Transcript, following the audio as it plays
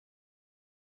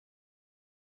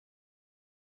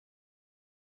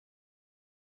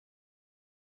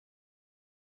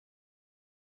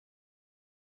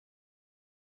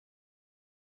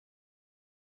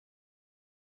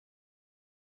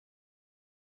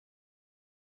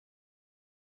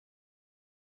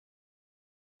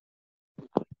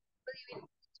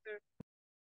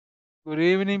Good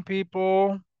evening,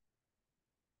 people.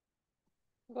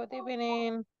 Good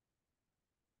evening.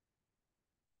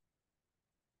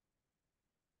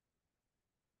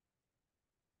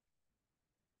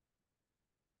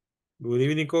 Good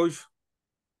evening, coach.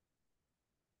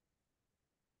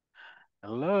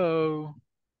 Hello.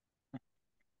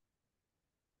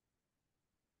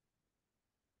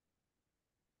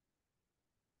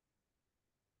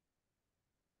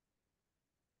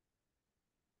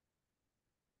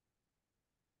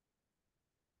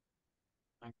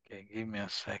 Okay, give me a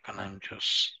second. I'm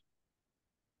just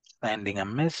sending a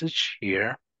message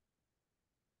here.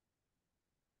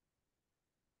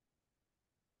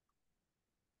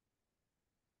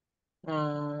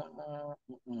 Uh,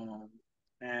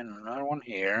 and another one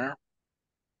here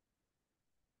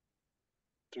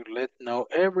to let know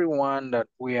everyone that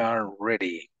we are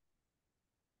ready.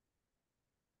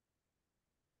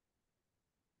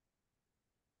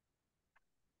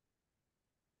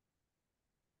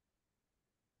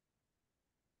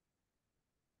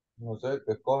 No sé,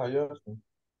 que escoja yo.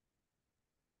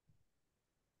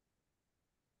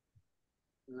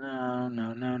 No,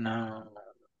 no, no, no.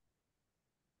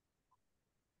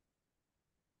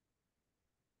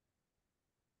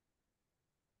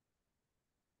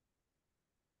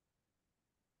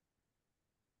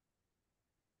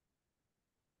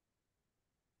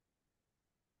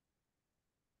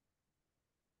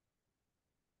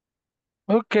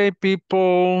 Okay,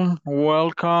 people,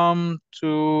 welcome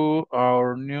to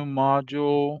our new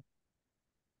module.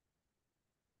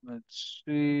 Let's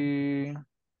see.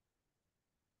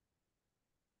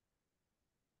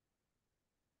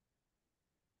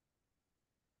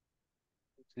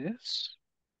 This.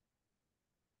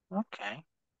 Okay.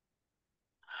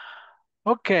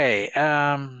 Okay,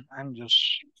 I'm just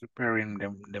preparing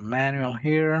the manual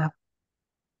here.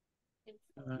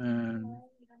 Um,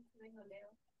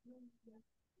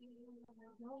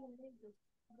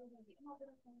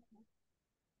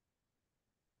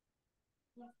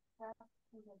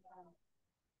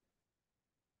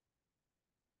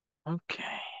 okay,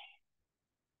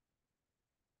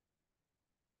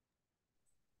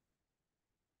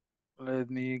 let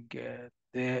me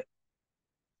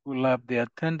pull up the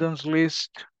attendance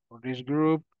list for this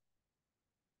group.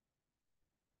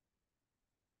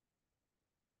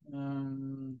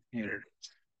 Here it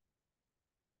is.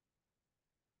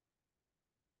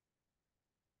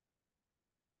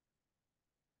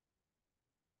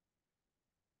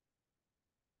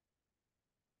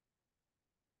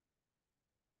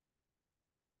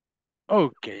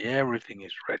 Okay, everything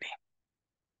is ready.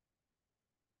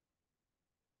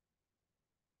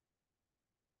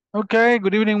 Okay,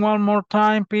 good evening one more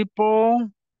time,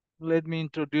 people. Let me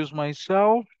introduce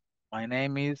myself. My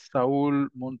name is Saul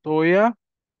Montoya.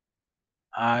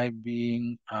 I'll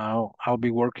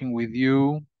be working with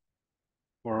you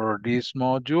for this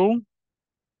module.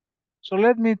 So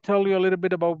let me tell you a little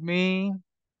bit about me,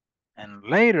 and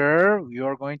later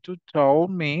you're going to tell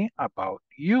me about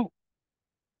you.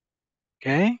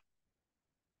 Okay?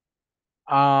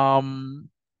 Um,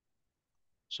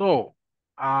 so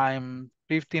I'm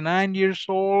 59 years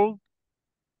old.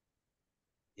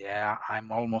 Yeah,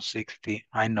 I'm almost 60.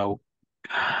 I know.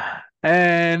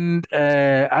 And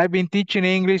I've been teaching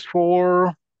English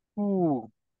for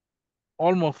ooh,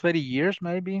 almost 30 years,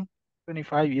 maybe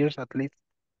 25 years at least,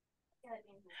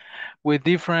 with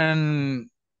different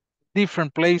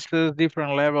places,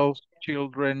 different levels,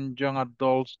 children, young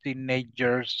adults,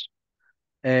 teenagers.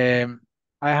 Um,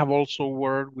 I have also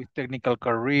worked with technical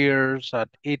careers at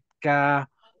ITCA.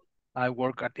 I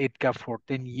worked at ITCA for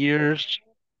 10 years.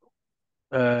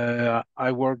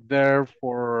 I worked there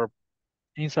for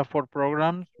INSA4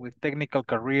 programs with technical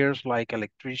careers like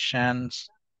electricians,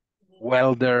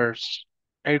 welders,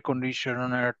 air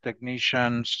conditioner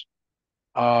technicians,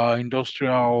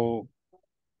 industrial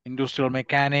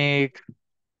mechanic,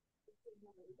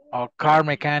 car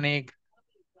mechanic,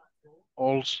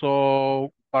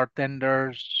 also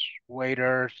bartenders,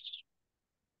 waiters,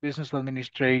 business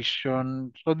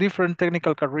administration, so different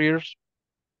technical careers.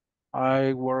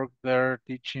 I work there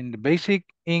teaching the basic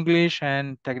English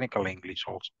and technical English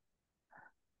also.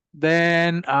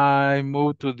 Then I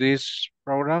moved to these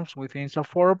programs within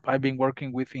Insaforp. I've been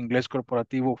working with Inglés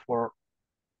Corporativo for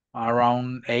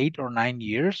around 8 or 9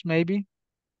 years, maybe,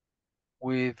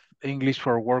 with English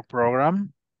for Work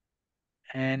program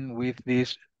and with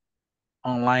this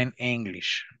online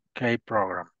English K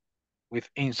program with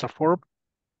Insaforp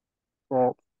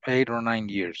for 8 or 9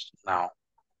 years now.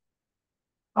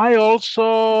 I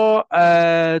also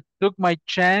took my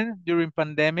chance during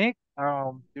pandemic,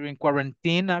 during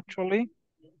quarantine actually.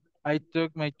 I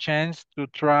took my chance to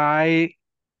try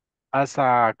as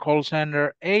a call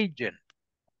center agent.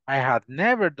 I had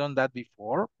never done that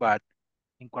before, but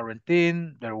in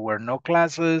quarantine, there were no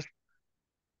classes.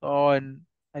 So, and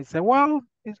I said, well,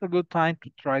 it's a good time to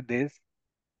try this.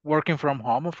 Working from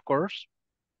home, of course.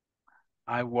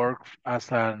 I work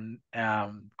as an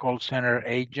call center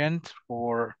agent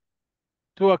for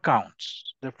two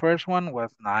accounts. The first one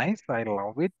was nice. I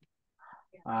love it.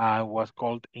 It was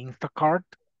called Instacart.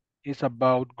 It's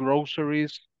about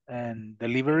groceries and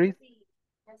deliveries.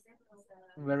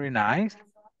 Very nice.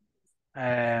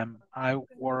 I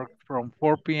work from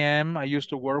 4 p.m. I used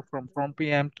to work from 4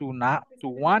 p.m. to now to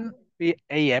 1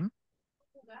 a.m.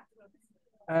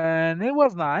 And it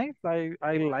was nice.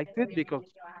 I liked it because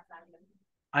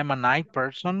I'm a night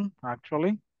person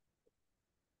actually.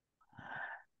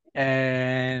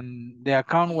 And the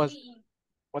account was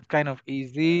kind of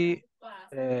easy.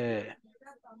 Uh,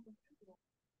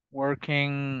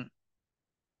 working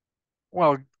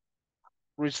well,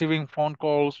 receiving phone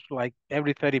calls like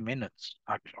every 30 minutes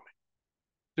actually.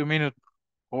 2 minute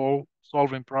call,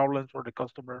 solving problems for the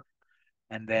customer,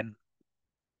 and then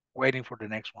waiting for the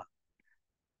next one.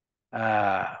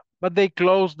 But they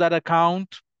closed that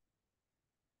account.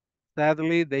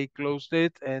 Sadly, they closed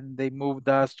it and they moved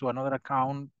us to another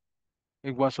account.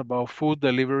 It was about food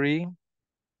delivery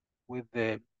with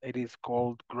it is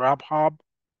called GrabHub.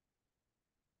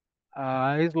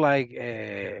 It's like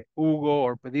Hugo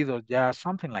or Pedidos Ya,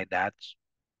 something like that.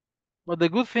 But the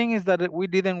good thing is that we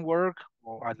didn't work,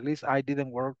 or at least I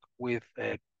didn't work with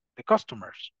the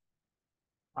customers.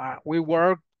 We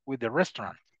worked with the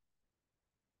restaurant.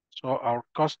 So our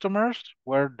customers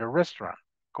were the restaurant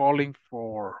calling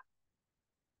for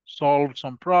solve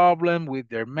some problem with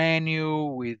their menu,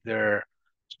 with their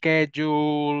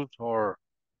schedules, or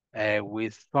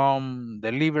with some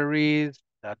deliveries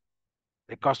that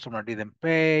the customer didn't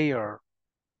pay, or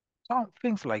some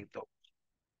things like those.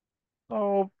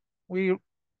 So we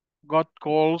got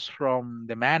calls from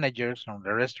the managers of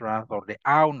the restaurant or the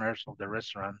owners of the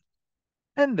restaurant,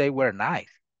 and they were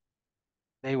nice.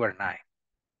 They were nice.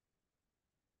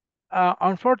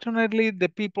 Unfortunately, the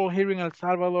people here in El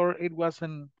Salvador, it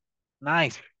wasn't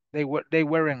nice. They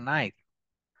weren't nice.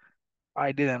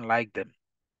 I didn't like them.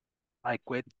 I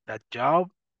quit that job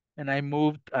and I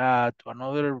moved to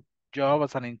another job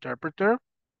as an interpreter.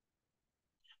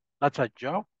 That's a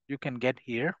job you can get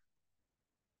here,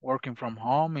 working from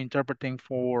home, interpreting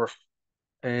for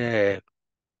uh,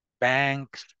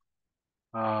 banks.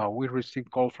 We receive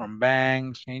calls from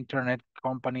banks, internet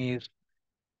companies,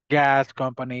 gas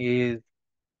companies,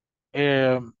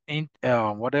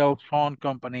 what else? Phone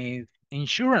companies,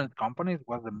 insurance companies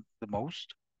was the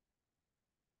most,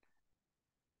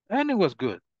 and it was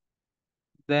good.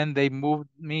 Then they moved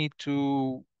me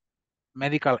to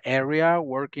medical area,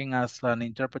 working as an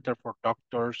interpreter for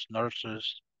doctors,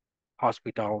 nurses,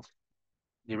 hospitals,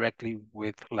 directly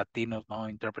with Latinos, now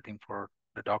interpreting for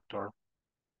the doctor.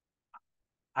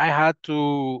 I had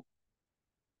to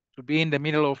be in the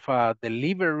middle of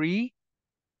delivery.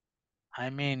 I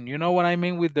mean, you know what I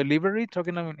mean with delivery,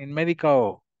 talking in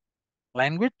medical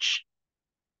language?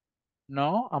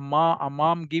 No, a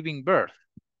mom giving birth.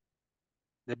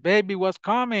 The baby was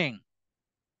coming,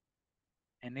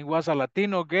 and it was a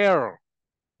Latino girl.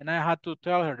 And I had to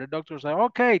tell her, the doctor said,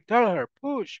 okay, tell her,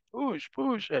 push, push,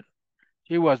 push. And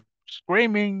she was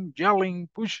screaming, yelling,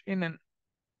 pushing, and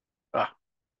ah,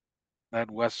 that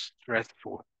was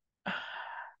stressful.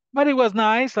 But it was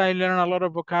nice. I learned a lot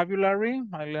of vocabulary.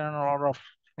 I learned a lot of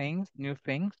things, new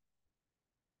things.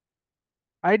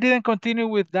 I didn't continue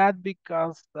with that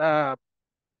because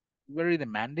very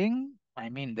demanding. I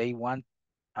mean, they want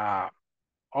uh,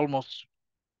 almost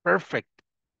perfect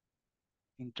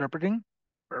interpreting,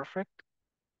 perfect.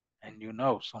 And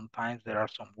sometimes there are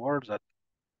some words that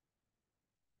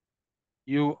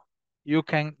you you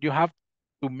have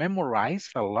to memorize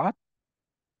a lot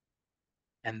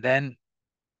and then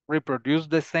reproduce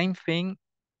the same thing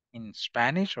in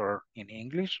Spanish or in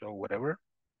English or whatever.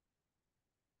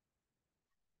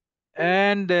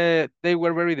 And they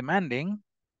were very demanding,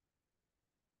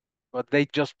 but they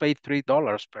just paid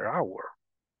 $3 per hour.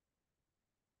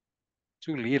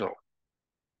 Too little,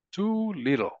 too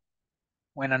little.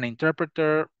 When an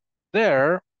interpreter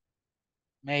there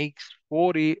makes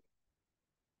 $40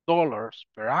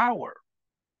 per hour.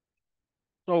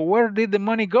 So where did the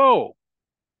money go?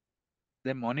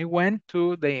 The money went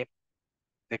to the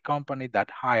company that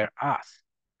hired us,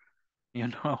 you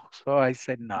know. So I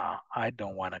said, no, I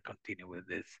don't want to continue with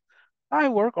this. I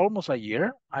worked almost a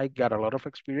year. I got a lot of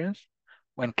experience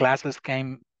when classes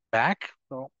came back.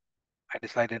 So I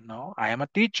decided, no, I am a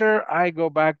teacher. I go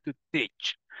back to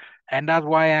teach. And that's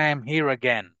why I am here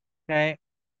again. Okay.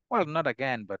 Well, not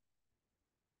again, but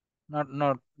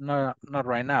not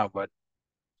right now, but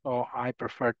so I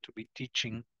prefer to be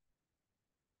teaching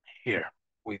here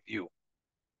with you.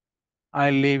 I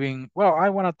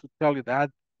wanted to tell you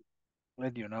that,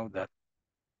 let you know that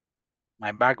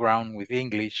my background with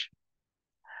English.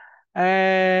 What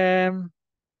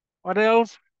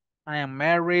else? I am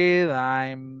married.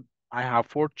 I have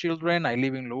 4 children. I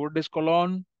live in Lourdes,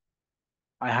 Colón.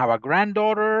 I have a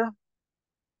granddaughter.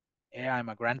 Yeah, I'm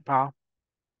a grandpa.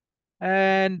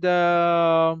 And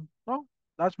well,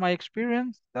 that's my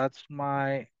experience. That's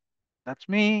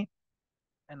me.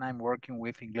 And I'm working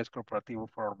with Ingles Corporativo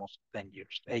for almost 10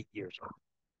 years, 8 years or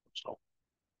so.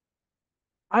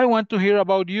 I want to hear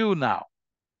about you now.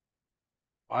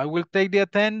 I will take the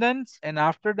attendance, and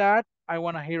after that, I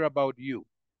want to hear about you.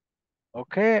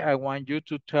 Okay, I want you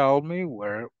to tell me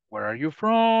where are you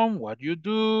from, what you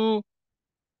do,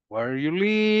 where you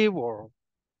live, or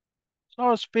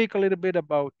so speak a little bit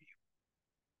about you.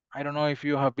 I don't know if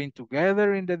you have been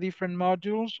together in the different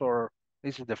modules or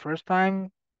this is the first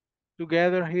time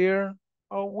together here.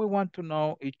 Oh, we want to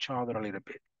know each other a little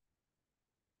bit.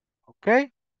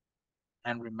 Okay?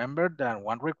 And remember that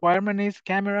one requirement is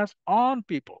cameras on,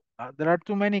 people. There are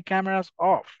too many cameras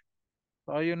off.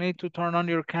 So you need to turn on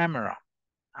your camera.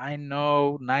 I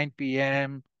know 9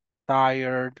 p.m.,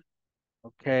 tired,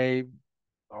 okay?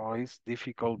 Oh, it's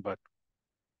difficult, but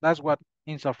that's what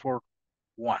INSAFORP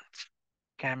wants,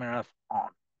 cameras on.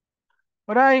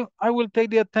 But I will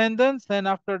take the attendance, and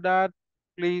after that,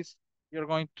 please,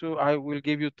 I will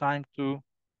give you time to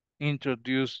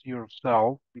introduce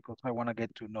yourself because I want to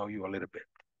get to know you a little bit.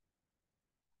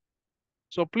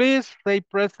 So please stay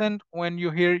present when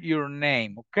you hear your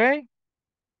name, okay?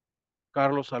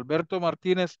 Carlos Alberto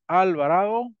Martinez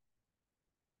Alvarado.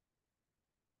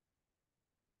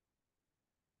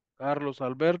 Carlos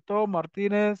Alberto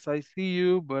Martinez, I see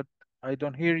you, but I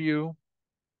don't hear you.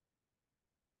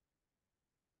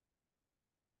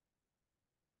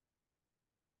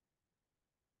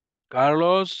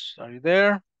 Carlos, are you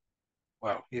there?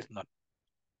 Well, he's not.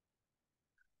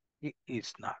 He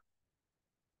is not.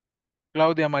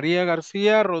 Claudia María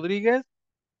García Rodríguez.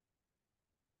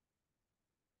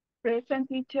 Present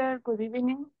teacher, good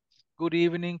evening. Good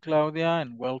evening, Claudia,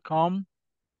 and welcome.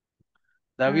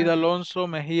 David Uh, Alonso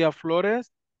Mejía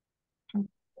Flores.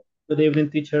 Good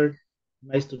evening, teacher.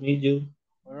 Nice to meet you.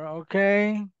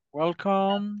 Okay,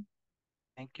 welcome.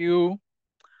 Thank you.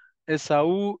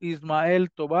 Esaú Ismael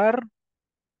Tobar.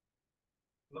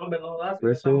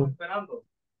 Present.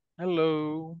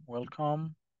 Hello,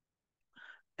 welcome.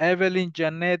 Evelyn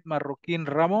Janet Marroquín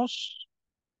Ramos.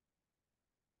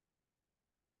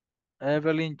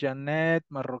 Evelyn Janet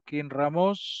Marroquín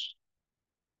Ramos.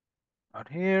 Not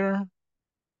here.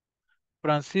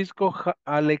 Francisco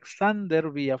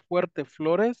Alexander Villafuerte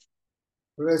Flores.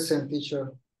 Present,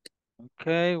 teacher.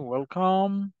 Okay,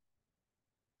 welcome.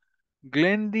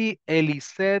 Glendy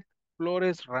Elisette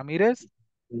Flores Ramírez.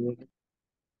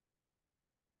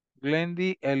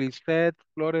 Glendy Elisette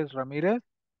Flores Ramírez.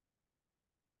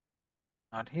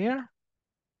 Not here.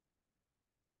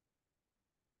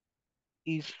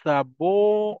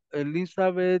 Isabel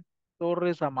Elizabeth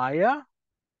Torres Amaya.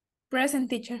 Present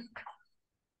teacher.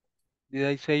 Did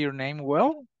I say your name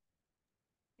well?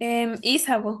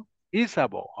 Isabel.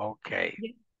 Isabel, okay.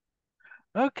 Yeah.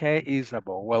 Okay,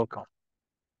 Isabel, welcome.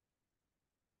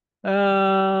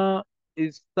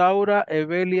 Isaura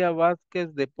Evelia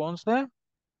Vázquez de Ponce.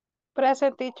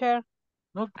 Present teacher.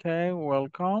 Okay,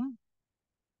 welcome.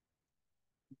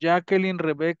 Jacqueline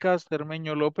Rebecca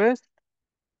Cermeño López.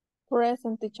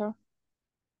 Present teacher.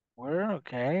 Where?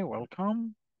 Okay,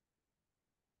 welcome.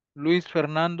 Luis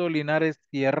Fernando Linares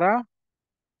Sierra.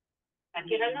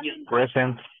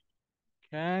 Present.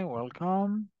 Okay,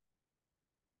 welcome.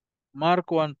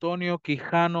 Marco Antonio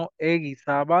Quijano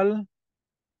Eguizábal.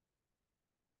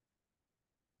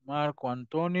 Marco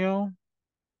Antonio.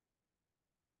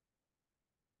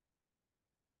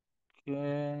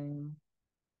 Okay.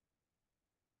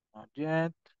 Not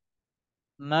yet.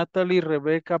 Natalie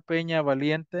Rebeca Peña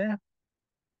Valiente.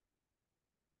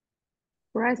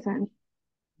 Present.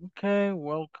 Okay,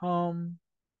 welcome.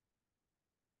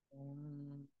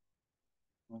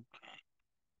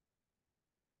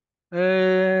 Okay.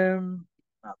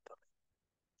 Natalie.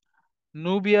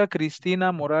 Nubia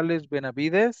Cristina Morales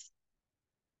Benavides.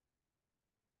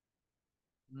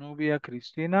 Nubia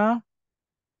Cristina.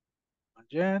 Not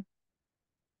yet.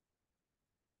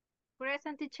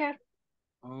 Present teacher.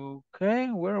 Okay,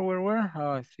 where?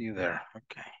 Oh, I see you there.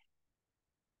 Okay.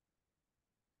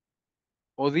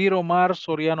 Odir Omar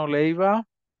Soriano Leiva.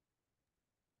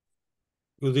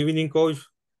 Good evening, coach.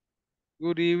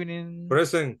 Good evening.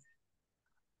 Present.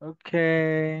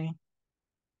 Okay.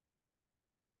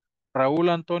 Raúl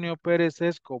Antonio Pérez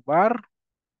Escobar.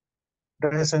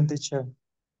 Present, teacher.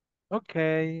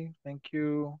 Okay, thank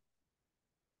you.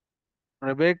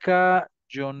 Rebecca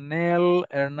Jonel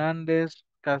Hernández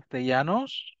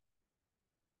Castellanos.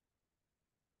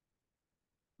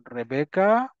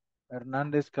 Rebecca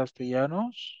Hernández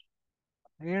Castellanos.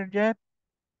 Here yet.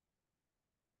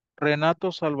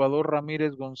 Renato Salvador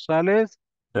Ramírez González.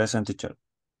 Present, teacher.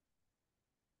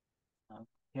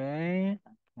 Okay,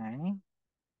 okay.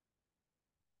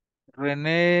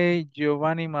 René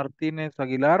Giovanni Martínez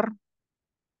Aguilar.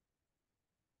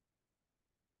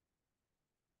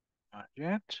 Not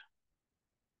yet.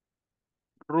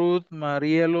 Ruth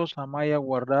Marielos Amaya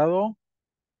Guardado.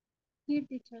 Here,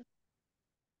 teacher.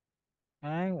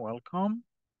 Okay, welcome.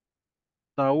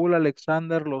 Saúl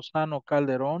Alexander Lozano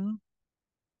Calderón.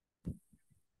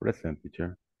 Present,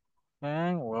 teacher.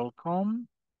 Okay, welcome.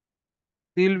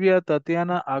 Silvia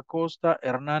Tatiana Acosta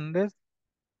Hernández.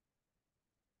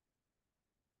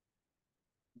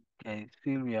 Okay,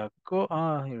 Silvia.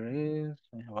 Here it is.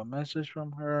 I have a message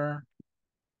from her.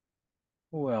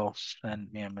 Who else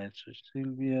sent me a message?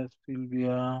 Silvia.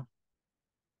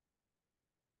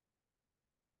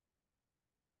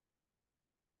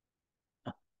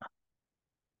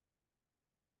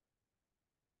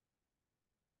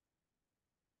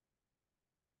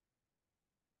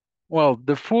 Well,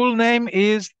 the full name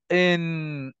is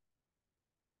in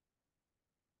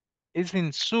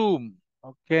Zoom.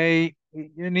 Okay,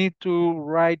 you need to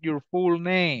write your full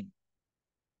name,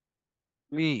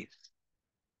 please.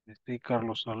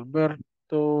 Carlos Alberto.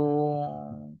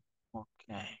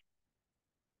 Okay.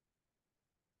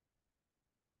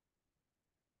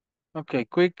 Okay,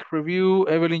 quick review.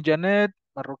 Evelyn Janet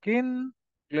Marroquín,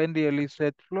 Glendy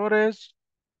Elisette Flores,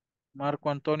 Marco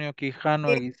Antonio Quijano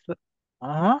Eguiza.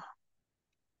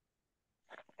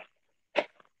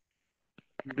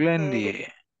 Glendy.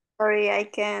 Sorry, I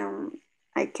can't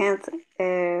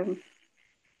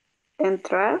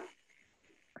entrar.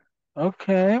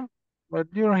 Okay, but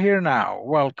you're here now.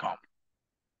 Welcome.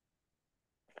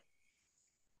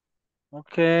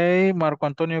 Okay, Marco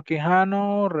Antonio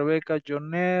Quijano, Rebeca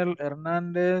Jonel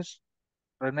Hernández,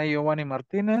 René Giovanni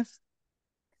Martínez.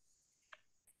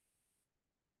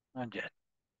 Not yet.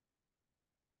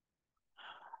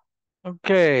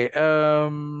 Okay,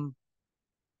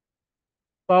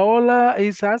 Paola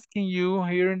is asking you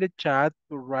here in the chat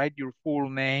to write your full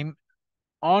name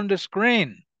on the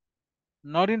screen,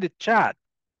 not in the chat.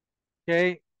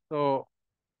 Okay, so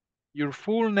your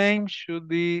full name should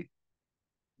be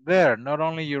there, not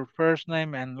only your first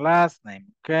name and last name,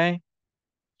 okay?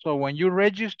 So when you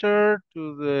register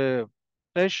to the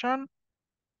session,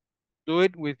 do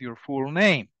it with your full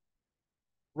name.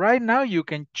 Right now, you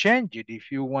can change it if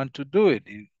you want to do it.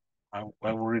 I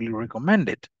would really recommend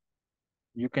it.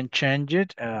 You can change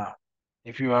it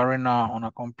if you are on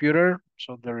a computer.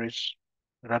 So there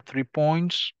are 3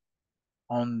 points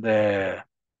on the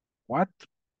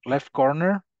left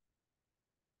corner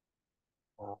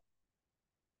or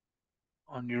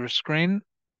on your screen,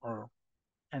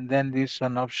 and then there's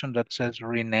an option that says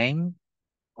rename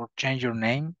or change your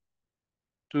name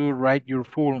to write your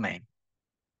full name.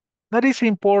 That is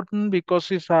important because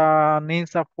it's an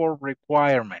INSA 4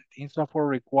 requirement. INSA 4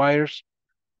 requires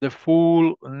the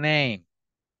full name,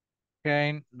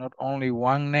 okay? Not only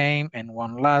one name and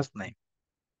one last name,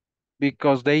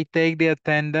 because they take the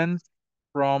attendance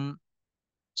from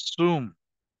Zoom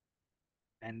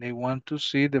and they want to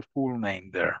see the full name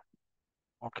there,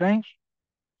 okay?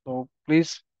 So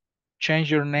please change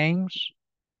your names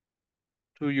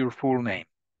to your full name.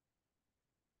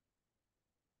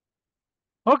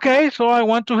 Okay, so I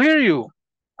want to hear you.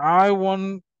 I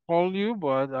won't call you,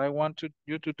 but I want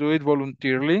you to do it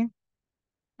voluntarily,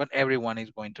 but everyone is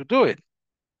going to do it.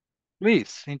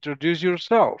 Please introduce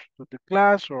yourself to the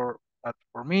class or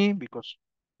for me, because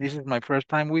this is my first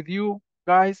time with you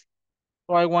guys,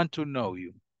 so I want to know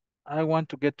you. I want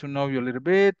to get to know you a little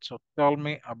bit, so tell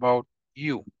me about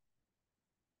you.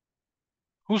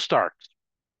 Who starts?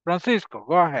 Francisco,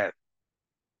 go ahead.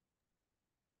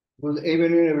 Good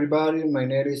evening, everybody. My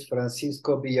name is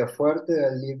Francisco Villafuerte.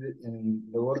 I live in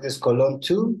Lourdes, Colón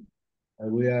 2.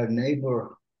 We are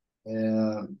neighbor.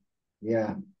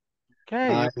 Yeah.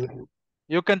 Okay,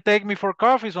 you can take me for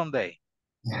coffee someday.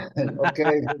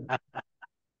 Okay.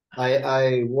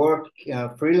 I work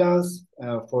freelance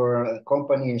for a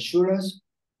company insurance.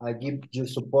 I give you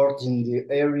support in the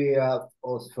area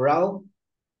of fraud.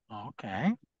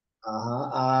 Okay.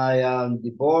 I am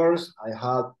divorced. I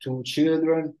have 2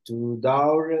 children, two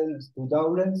daughters,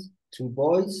 2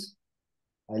 boys.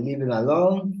 I live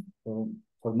alone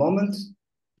for moments.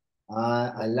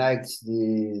 I like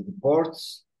the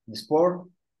sport.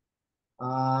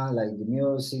 I like the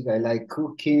music. I like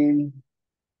cooking.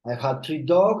 I have 3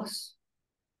 dogs.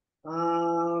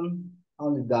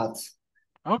 Only that.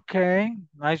 Okay,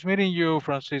 nice meeting you,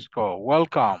 Francisco.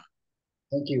 Welcome.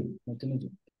 Thank you. Nice to meet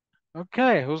you.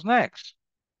 Okay, who's next?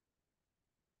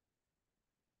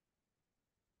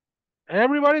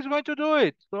 Everybody's going to do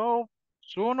it, so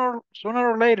sooner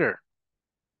or later.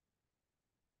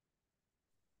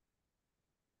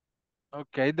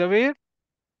 Okay, David.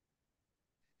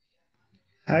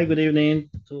 Hi, good evening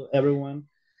to everyone.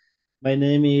 My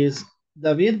name is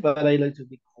David, but I like to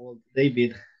be called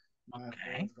David. My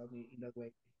Okay. friends call me in that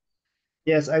way.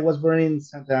 Yes, I was born in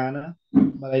Santa Ana,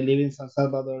 but I live in San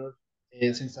Salvador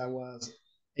since I was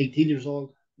 18 years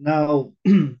old. Now,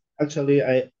 actually,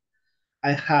 I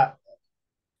have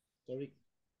sorry.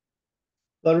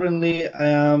 Currently, I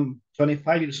am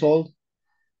 25 years old,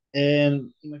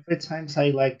 and in my free times, I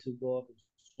like to go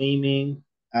swimming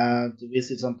and to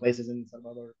visit some places in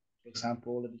Salvador, for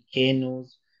example, the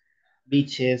volcanoes,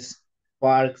 beaches,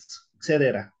 parks,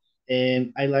 etc.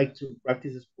 And I like to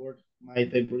practice sport. My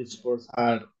favorite sports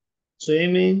are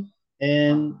swimming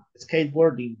and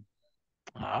skateboarding.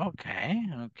 Okay,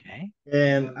 okay.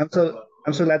 And I'm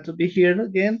so glad to be here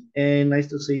again. And nice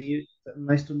to see you.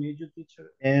 Nice to meet you,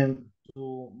 teacher, and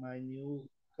to my new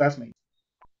classmates.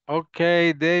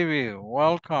 Okay, David,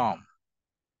 welcome.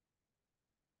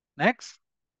 Next.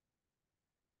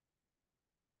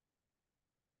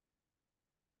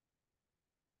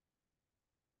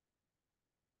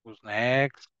 Who's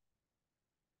next?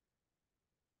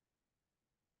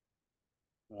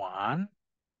 1,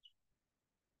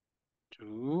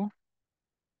 2,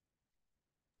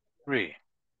 3.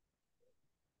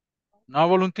 No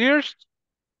volunteers?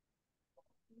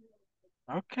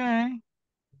 Okay.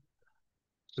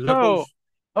 Hello, So, coach.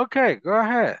 okay, go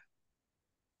ahead.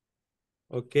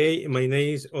 Okay, my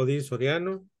name is Odin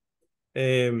Soriano.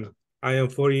 I am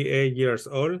 48 years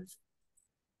old.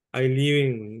 I live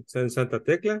in Santa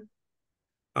Tecla.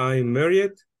 I'm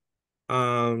married.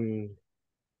 Um,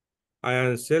 I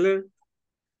am seller.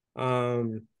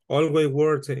 Always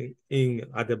worked in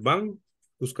at the bank,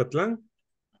 Cuscatlan.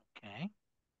 Okay.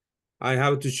 I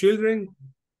have 2 children.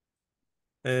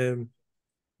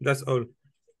 That's all.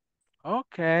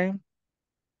 Okay.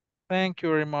 Thank you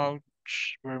very much,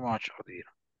 Odir.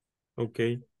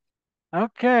 Okay.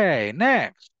 Okay,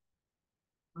 next.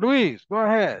 Luis, go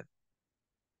ahead.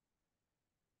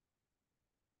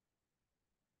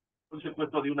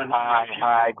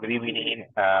 Hi, good evening.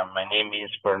 My name is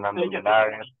Fernando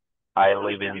Linares. I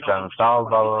live in San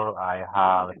Salvador. I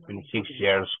have 26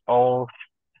 years old,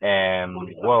 and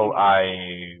well,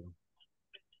 I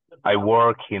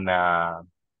work in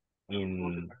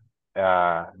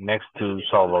next to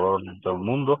Salvador del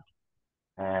Mundo,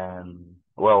 and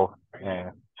well,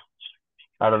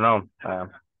 I don't know.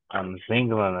 I'm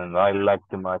single and I like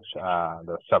too much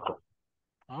the soccer.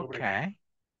 Okay.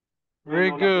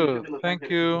 Very good. Thank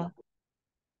you.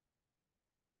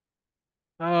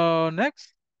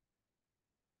 Next.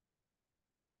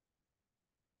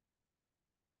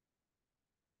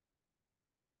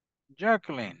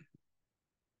 Jacqueline.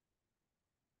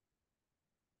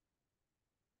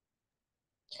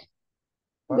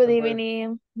 Good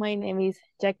evening. My name is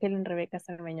Jacqueline Rebecca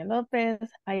Sarmeño Lopez.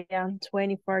 I am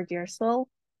 24 years old.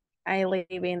 I live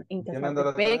in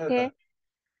Tepeque.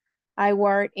 I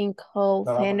work in call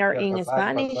center in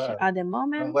Spanish at the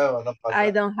moment.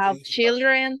 I don't have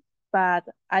children, but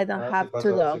I don't have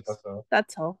 2 dogs.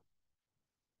 That's all.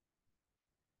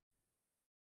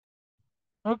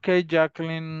 Okay,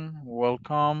 Jacqueline,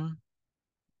 welcome.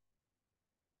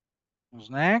 Who's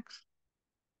next?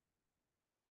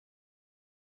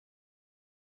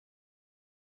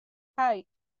 Hi,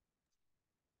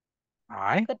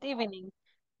 Hi. good evening.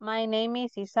 My name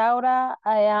is Isaura.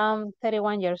 I am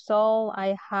 31 years old.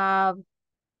 I have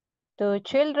 2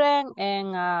 children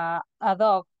and a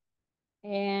dog.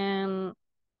 And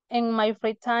in my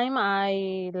free time,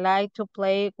 I like to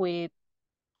play with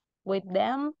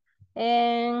them.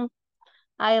 And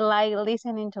I like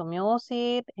listening to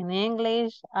music in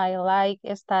English. I like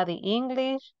study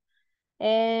English.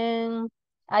 And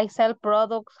I sell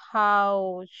products,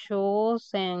 how shoes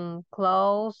and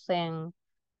clothes and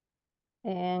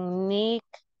neck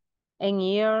and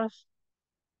ears.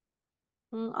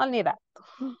 Only that.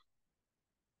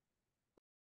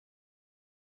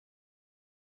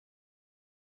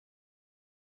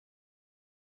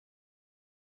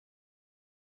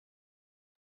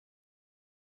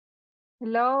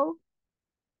 Hello.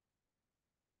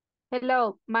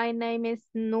 Hello. My name is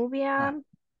Nubia. Oh,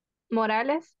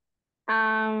 Morales.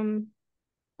 I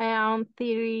am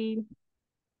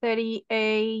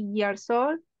 38 years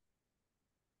old.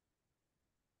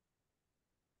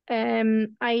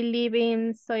 I live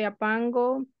in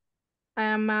Soyapango. I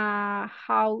am a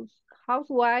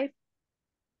housewife.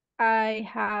 I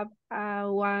have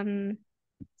one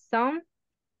son.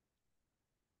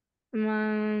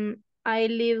 I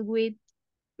live with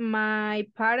my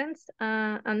parents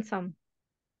and son.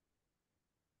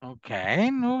 Okay,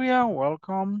 Nubia,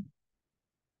 welcome.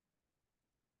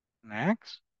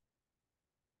 Next.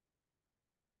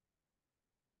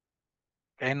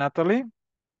 Okay, Natalie.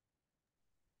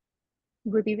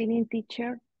 Good evening,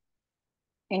 teacher.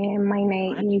 My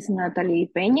name is Natalie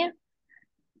Peña.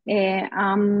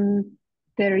 I'm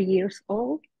 30 years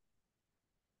old.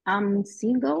 I'm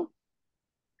single.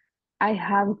 I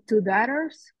have two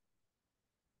daughters.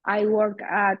 I work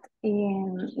at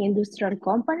an industrial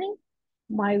company.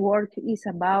 My work is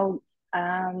about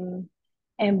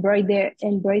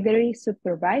embroidery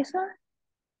supervisor.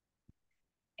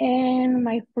 And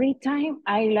my free time,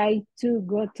 I like to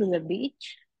go to the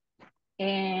beach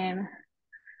and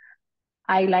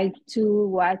I like to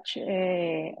watch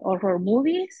horror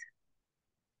movies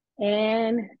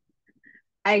and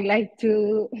I like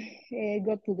to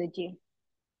go to the gym.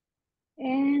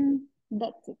 And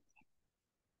that's it.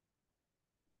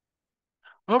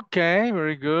 Okay,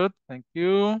 very good. Thank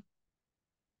you.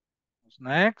 Who's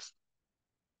next?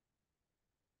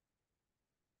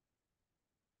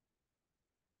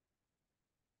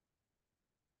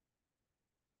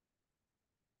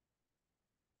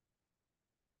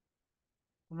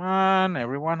 Come on,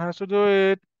 everyone has to do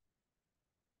it.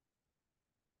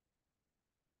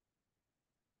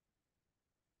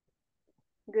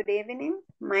 Good evening.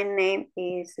 My name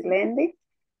is Lendy.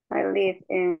 I live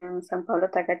in San Paulo,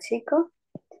 Tacachico.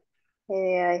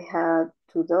 I have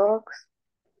two dogs.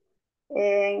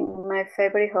 And my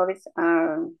favorite hobbies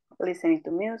are listening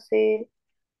to music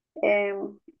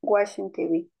and watching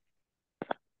TV.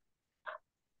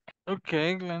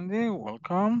 Okay, Glendy,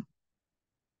 welcome.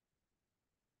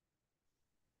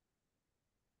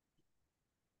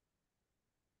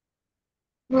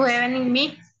 Good evening,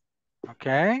 Miss.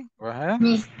 Okay, go ahead.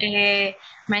 Miss,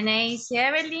 my name is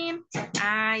Evelyn.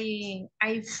 I'm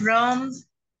from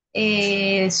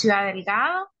Ciudad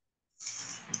Delgado.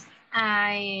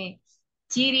 I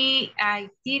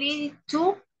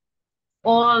 32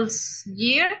 all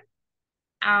year.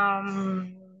 No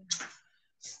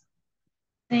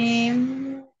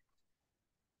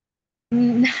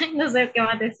sé qué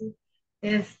más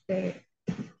decir.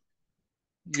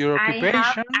 Your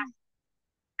occupation.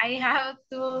 I have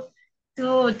two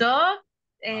dogs,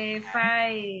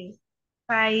 five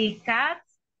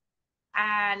cats.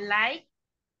 I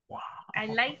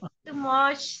like too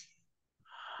much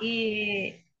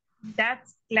that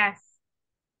class.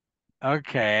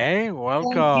 Okay,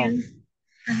 welcome.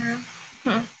 Thank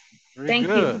you. Very Thank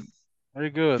good. you. Very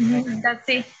good. Thank you. That's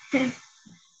it.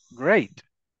 Great.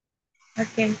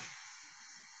 Okay.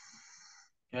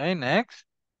 Okay, next.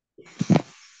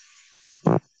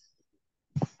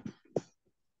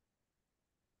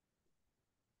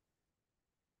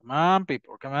 Come on,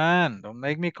 people. Come on. Don't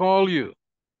make me call you.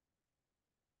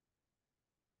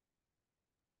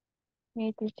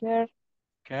 Me, teacher.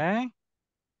 Okay.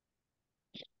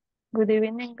 Good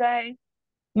evening, guys.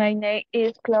 My name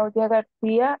is Claudia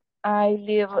Garcia. I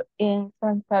live in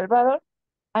San Salvador.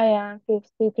 I am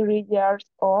 53 years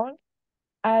old.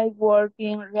 I work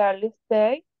in real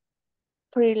estate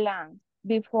freelance.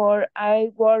 Before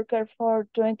I worked for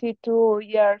 22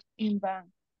 years in bank.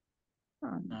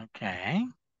 Okay.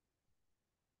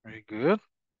 Very good.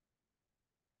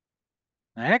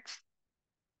 Next.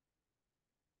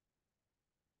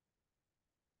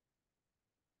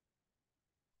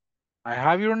 I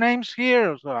have your names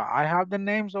here. So I have the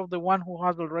names of the one who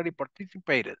has already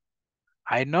participated.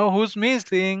 I know who's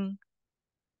missing.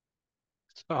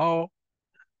 So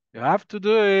you have to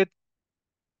do it.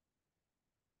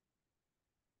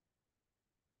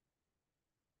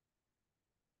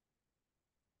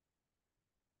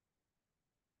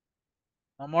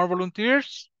 No more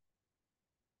volunteers?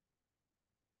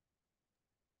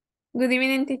 Good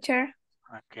evening, teacher.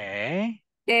 Okay.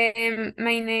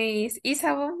 My name is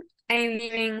Isabel. I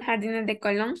live in Jardines de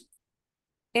Colón.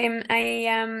 I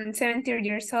am 17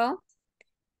 years old.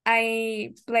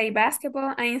 I play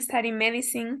basketball. I study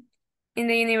medicine in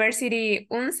the University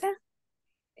UNSA.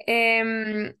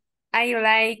 I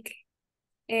like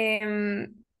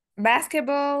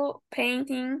basketball,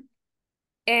 painting,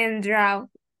 and draw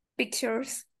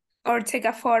pictures or take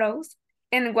a photos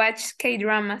and watch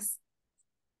K-dramas.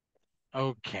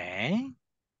 Okay.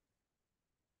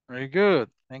 Very good.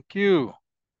 Thank you.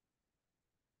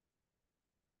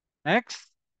 Next.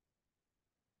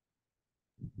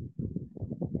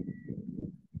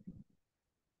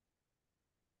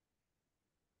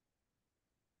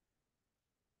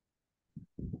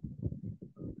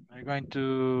 Are you going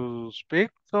to speak,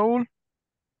 Saul?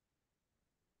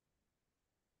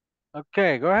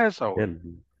 Okay, go ahead, Saul.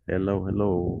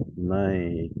 Hello,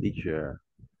 my teacher.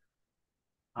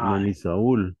 My name Hi. is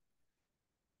Saul.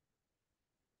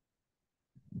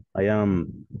 I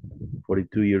am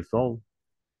 42 years old.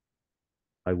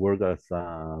 I work as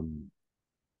a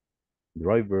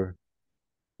driver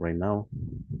right now.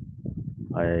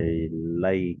 I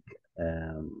like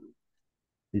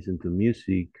listen to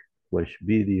music, watch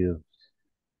videos.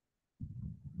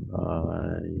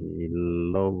 I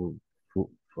love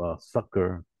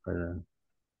soccer.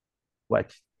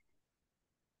 Watch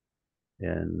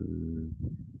and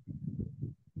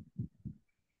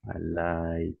I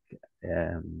like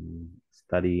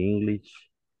study English.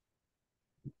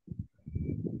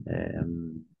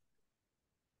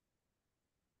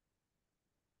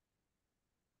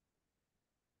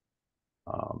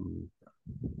 Um,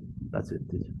 that's it.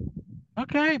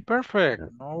 Okay, perfect.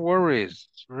 No worries.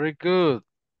 Very good.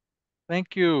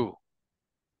 Thank you.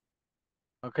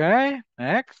 Okay,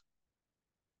 next.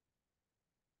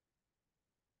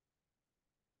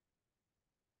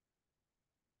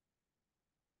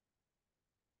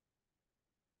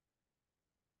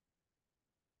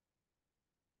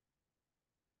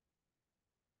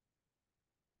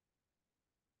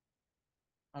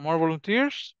 No more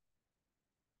volunteers?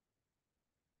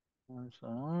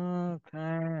 Okay,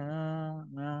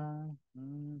 no.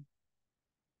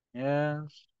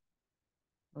 Yes.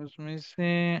 Who's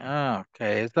missing? Ah,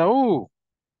 okay, it's the U.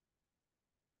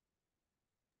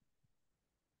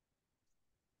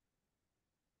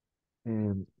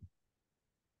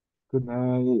 Good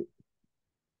night.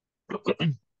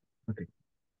 Okay.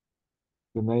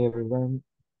 Good night, everyone.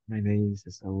 My name is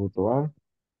Saul Tovar.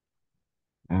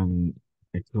 I'm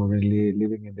currently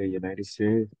living in the United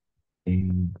States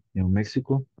in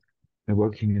Mexico. I'm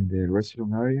working in the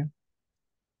restaurant area.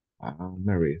 I'm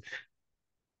married.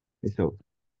 So,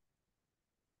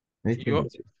 nice to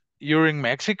meet you. You're in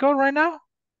Mexico right now?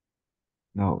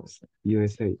 No, it's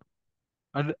USA.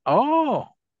 Oh,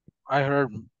 I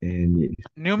heard And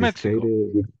New the state Mexico.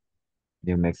 is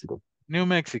New Mexico. New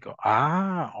Mexico.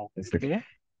 Ah, okay.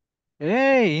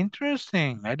 Hey,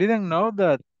 interesting. I didn't know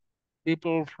that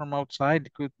people from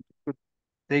outside could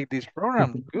take this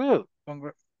program. Good.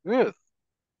 Good.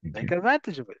 Take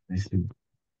advantage of it. Nice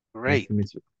Great. to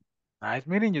meet you. Nice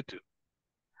meeting you too.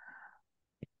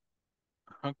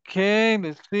 Okay,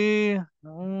 let's see.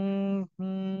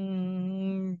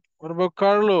 What about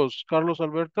Carlos? Carlos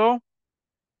Alberto?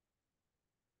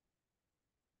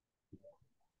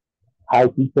 Hi,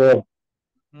 teacher.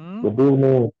 Good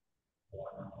evening.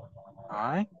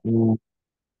 Hi.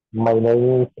 My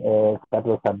name is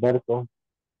Carlos Alberto.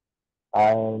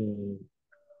 I'm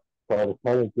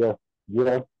 37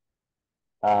 years.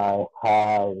 I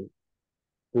have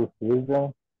two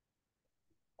children.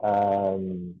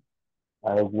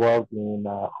 I work in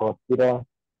a hospital.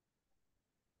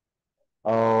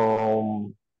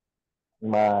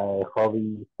 My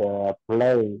hobby is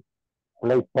play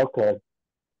soccer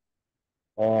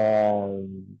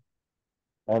and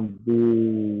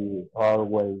be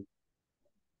always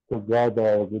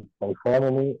together with my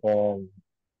family and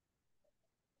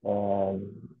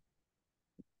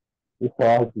it's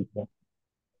all.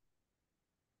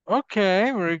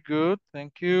 Okay, very good.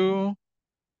 Thank you.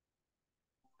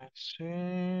 Let's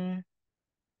see.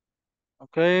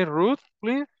 Okay, Ruth,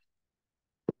 please.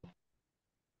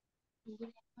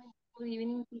 Good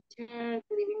evening, teacher.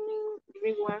 Good evening,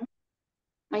 everyone.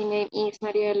 My name is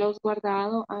María Los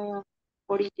Guardado. I am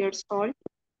 40 years old.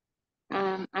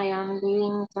 I am living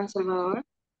in San Salvador.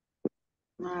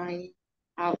 I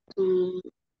have two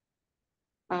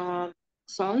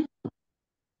sons.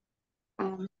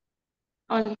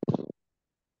 Only.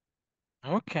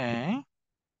 Okay.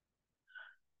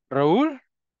 Raúl?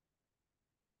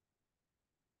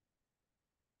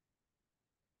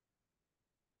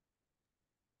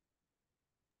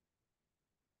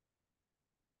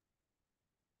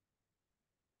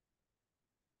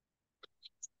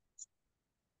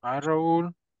 Hi,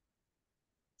 Raúl.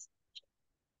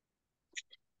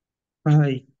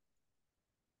 Hi,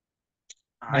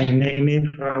 my name is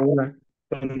Raúl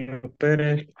Antonio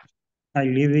Pérez. I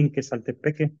live in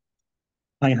Quesaltepeque.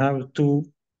 I have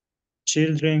two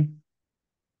children.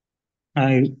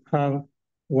 I have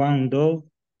one dog.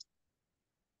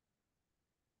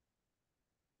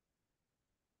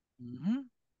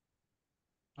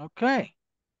 Okay.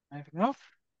 Anything else?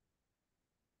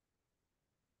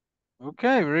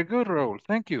 Okay, very good, Raul.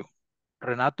 Thank you.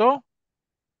 Renato?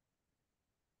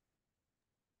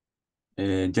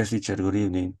 Yes, teacher, good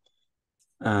evening.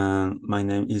 My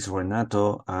name is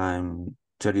Renato. I'm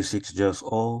 36 years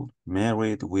old,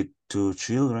 married with 2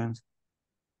 children,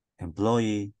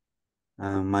 employee.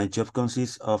 My job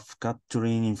consists of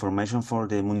capturing information for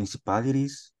the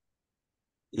municipalities.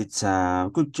 It's a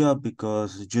good job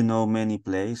because you know many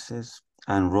places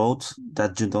and roads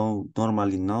that you don't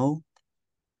normally know.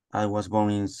 I was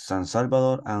born in San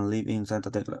Salvador and live in Santa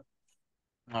Tecla.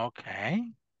 Okay,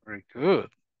 very good.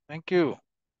 Thank you.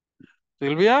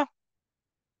 Silvia?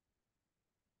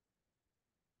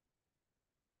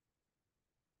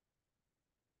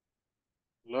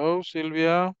 Hello,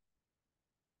 Silvia.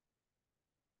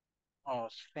 Oh, I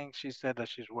think she said that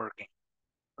she's working.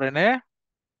 Rene?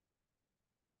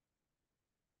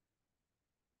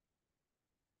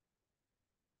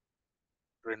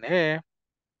 Rene?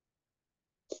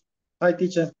 Hi,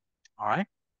 teacher. All right.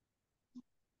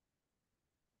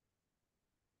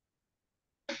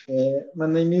 My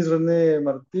name is Rene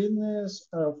Martinez.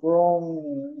 I'm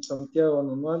from Santiago,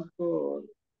 Nonualco,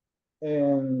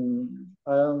 and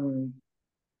I am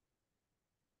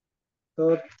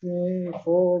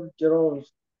 34 years old.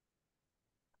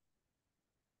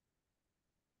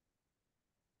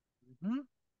 Mhm.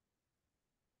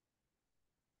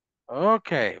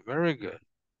 Okay, very good.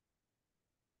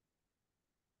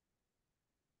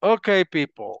 Okay,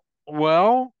 people.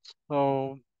 Well,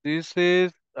 so this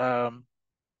is,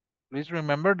 please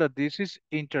remember that this is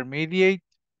intermediate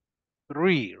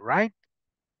 3, right?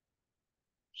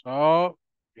 So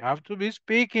you have to be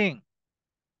speaking.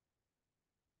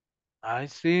 I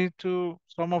see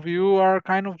some of you are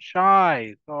kind of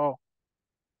shy, so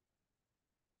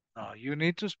no, you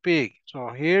need to speak. So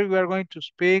here we are going to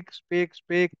speak, speak,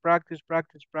 speak, practice,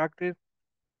 practice, practice.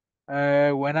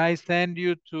 When I send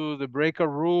you to the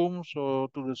breakout rooms or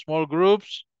to the small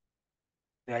groups,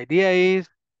 the idea is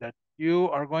that you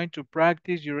are going to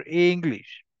practice your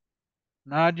English,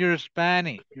 not your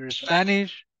Spanish. Your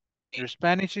Spanish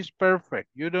is perfect.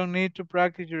 You don't need to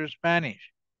practice your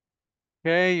Spanish.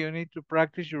 Okay, you need to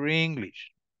practice your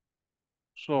English.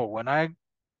 So when I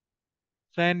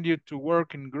send you to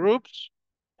work in groups,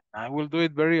 I will do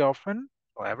it very often,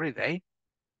 so every day.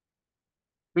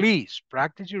 Please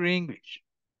practice your English.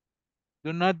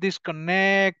 Do not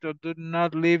disconnect or do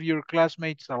not leave your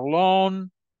classmates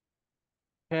alone.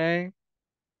 Okay.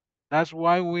 That's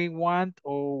why we want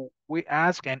or we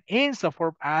ask and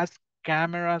INSAFORP asks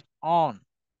cameras on.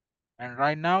 And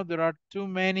right now there are too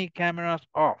many cameras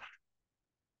off.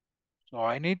 So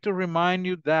I need to remind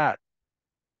you that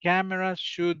cameras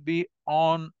should be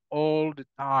on all the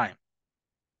time.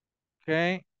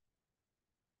 Okay.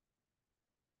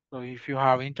 So if you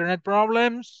have internet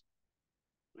problems,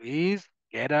 please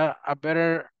get a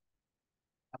better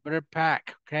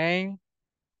pack, okay?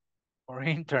 Or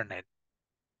internet.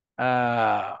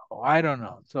 I don't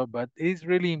know. So, but it's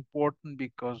really important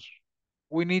because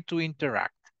we need to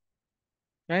interact.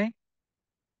 Okay?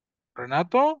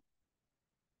 Renato,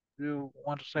 you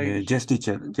want to say? Yes,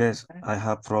 teacher. Yes, Okay. I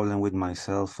have problem with my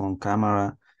cell phone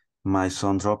camera. My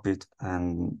son dropped it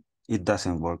and it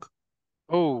doesn't work.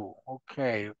 Oh,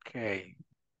 okay, okay.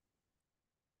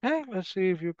 Okay, let's see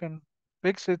if you can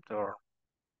fix it or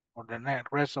the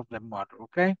rest of the module,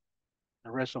 okay?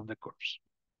 The rest of the course.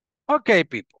 Okay,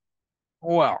 people.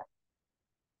 Well,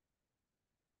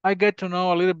 I get to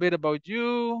know a little bit about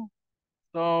you.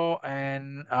 So,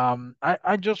 and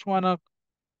I just want to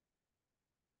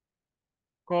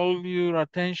call your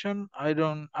attention. I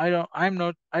don't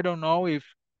know if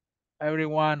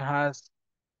everyone has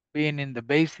been in the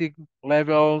basic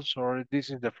levels or this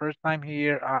is the first time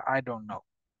here. I don't know.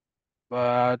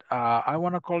 But I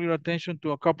want to call your attention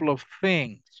to a couple of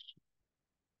things.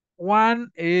 One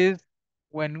is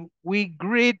when we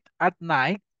greet at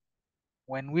night,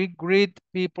 when we greet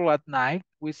people at night,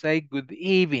 we say good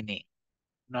evening,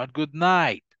 not good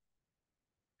night.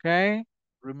 Okay?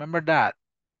 Remember that.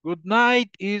 Good night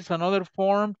is another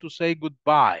form to say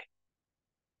goodbye.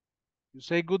 You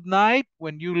say good night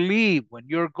when you leave, when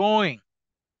you're going,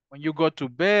 when you go to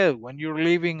bed, when you're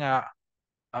leaving a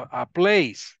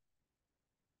place.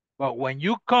 But when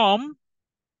you come,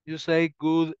 you say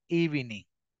good evening.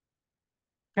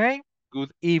 Okay?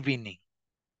 Good evening.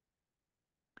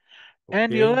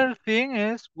 And the Okay. other thing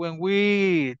is when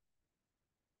we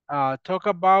talk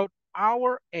about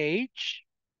our age,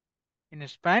 in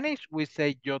Spanish, we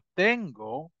say yo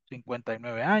tengo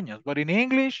 59 años. But in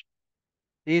English,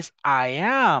 is I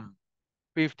am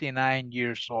 59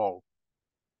 years old.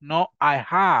 No, I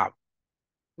have.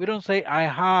 We don't say I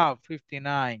have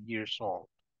 59 years old.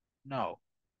 No,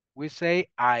 we say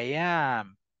I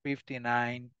am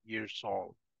 59 years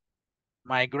old.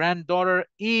 My granddaughter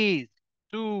is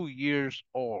 2 years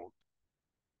old.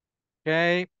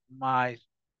 Okay, my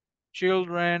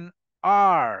children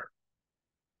are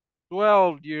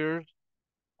 12 years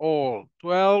old,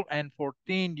 12 and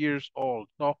 14 years old.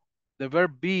 So the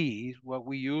verb be is what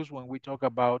we use when we talk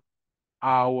about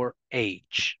our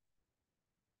age.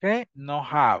 Okay, no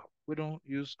have. We don't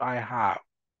use I have.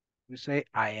 We say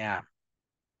I am.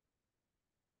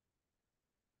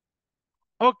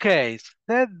 Okay,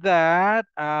 said that,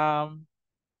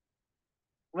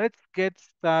 let's get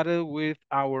started with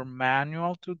our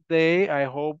manual today. I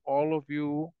hope all of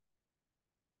you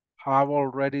have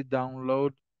already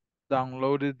downloaded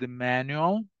the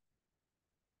manual,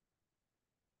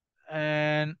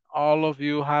 and all of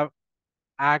you have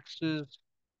access.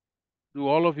 Do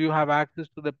all of you have access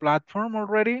to the platform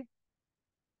already?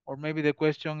 Or maybe the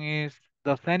question is,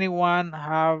 does anyone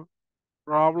have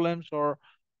problems or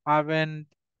haven't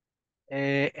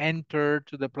entered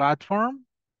to the platform?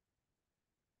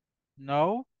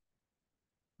 No?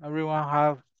 Everyone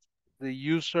have the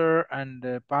user and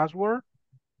the password?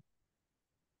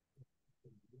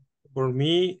 For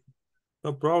me,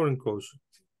 no problem, coach.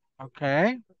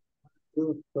 Okay.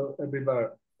 Good, so every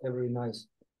nice.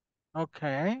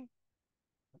 Okay.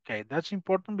 Okay, that's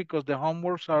important because the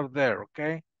homeworks are there,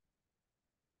 okay?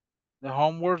 The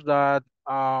homeworks that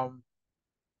to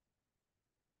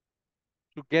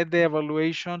get the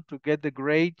evaluation, to get the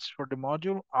grades for the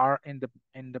module are in the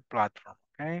platform,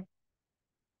 okay?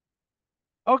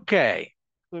 Okay,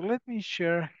 so let me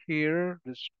share here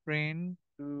the screen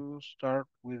to start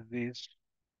with this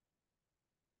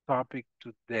topic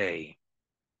today.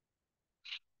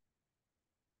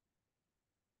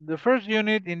 The first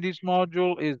unit in this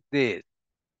module is this.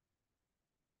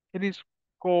 It is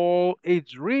called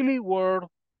It's Really Worth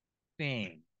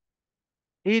Seeing.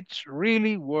 It's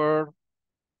really worth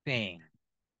seeing.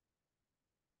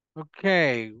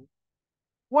 Okay,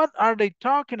 what are they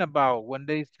talking about when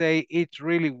they say it's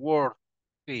really worth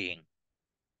seeing?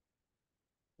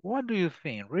 What do you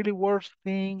think? Really worth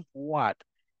seeing what?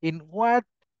 In what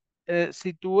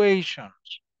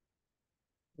situations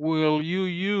will you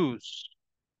use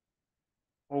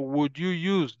or would you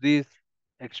use this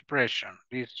expression?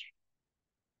 This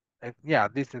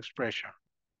expression.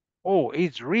 Oh,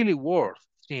 it's really worth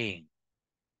seeing.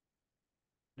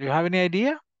 Do you have any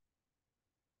idea?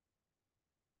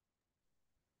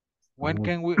 When Estamos,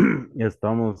 can we?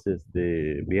 estamos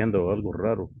viendo algo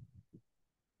raro.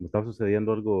 Está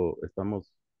sucediendo algo,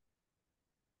 estamos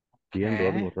viendo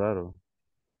algo Okay. raro.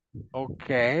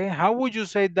 Okay. How would you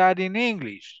say that in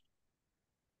English?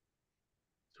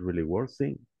 It's really worth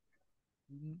seeing.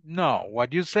 No,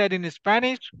 what you said in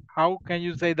Spanish, how can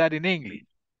you say that in English?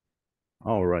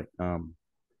 All right.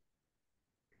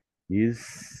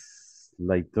 Is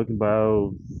like talking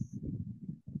about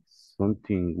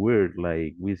something weird,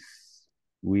 like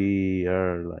we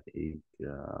are like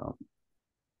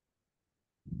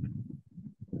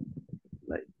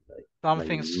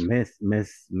Something mess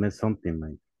something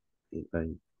like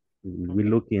we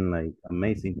looking like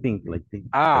amazing things like things.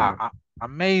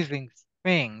 amazing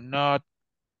thing, not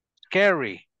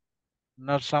scary,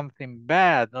 not something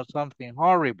bad, not something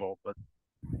horrible, but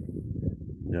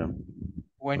Yeah.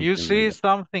 when you Something like see that.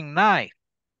 something nice,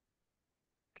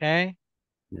 okay?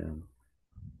 Yeah.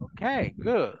 Okay,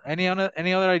 good. Any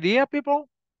other idea, people?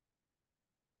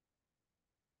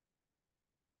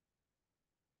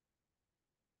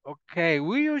 Okay,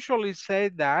 we usually say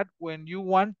that when you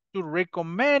want to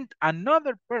recommend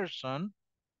another person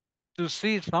to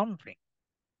see something.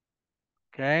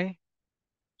 Okay,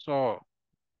 so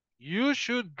you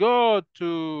should go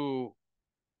to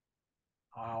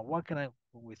what can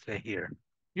we say here?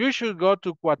 You should go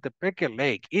to Coatepeque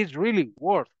Lake. It's really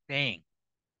worth seeing.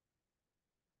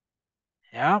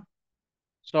 Yeah.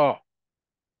 So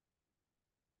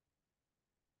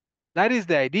that is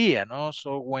the idea, no?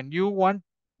 So when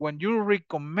you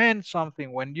recommend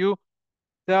something, when you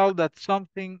tell that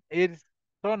something is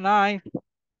so nice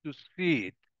to see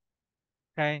it,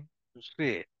 okay, to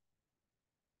see it.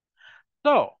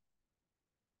 So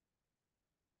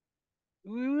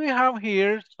we have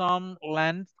here some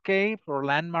landscapes or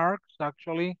landmarks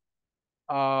actually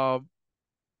uh,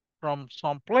 from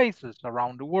some places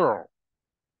around the world.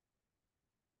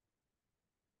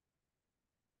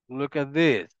 Look at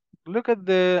this. Look at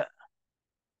the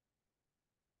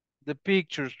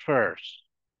pictures first.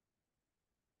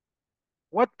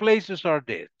 What places are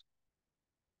these?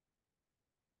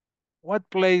 What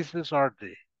places are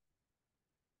these?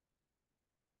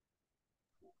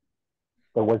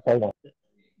 The website.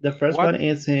 The first What? one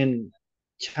is in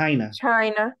China.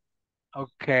 China.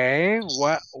 Okay,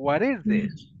 what is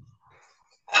this?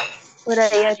 Por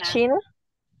allá, China.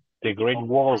 The Great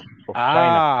Wall of China.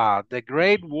 Ah, the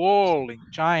Great Wall in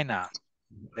China.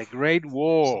 The Great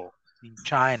Wall in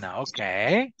China.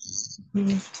 Okay.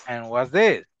 And what's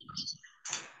this?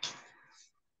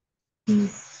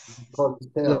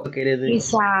 Located in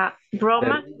It's a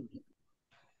Roma.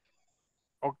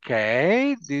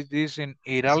 Okay, this is in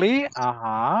Italy.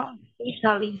 Uh-huh.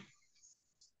 Italy.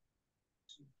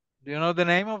 Do you know the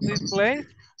name of this place?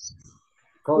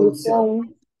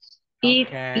 It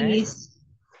Okay. is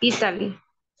Italy.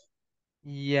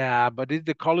 Yeah, but it's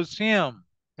the Colosseum.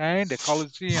 Okay, the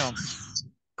Colosseum.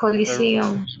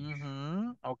 Coliseum.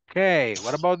 Okay,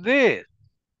 what about this?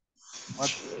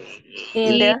 What?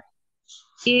 India.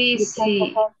 Is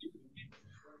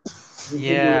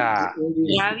Yeah.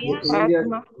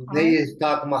 They is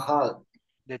Taj Mahal.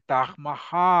 The Taj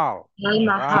Mahal. Mahal.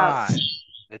 Right.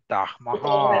 The Taj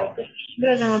Mahal.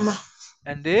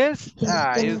 And this?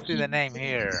 Ah, you see the name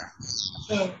here.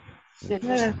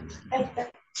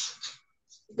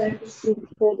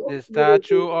 The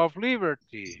Statue of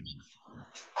Liberty.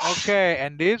 Okay,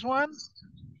 and this one?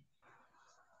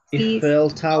 Eiffel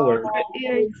Tower.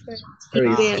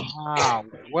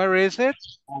 Where is it?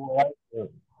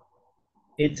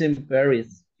 It's in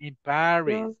Paris. In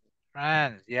Paris,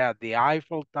 France. Yeah, the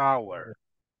Eiffel Tower.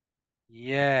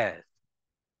 Yes.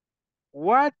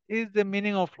 What is the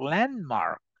meaning of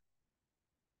landmark?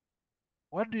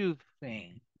 What do you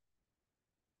think?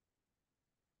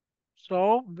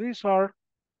 So these are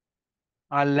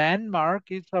a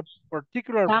landmark is a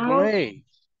particular place.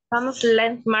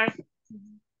 Landmark.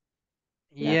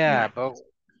 Yeah, but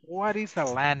what is a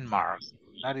landmark?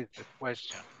 That is the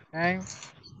question. Okay.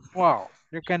 Well,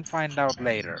 you can find out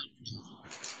later.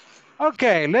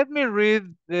 Okay, let me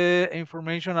read the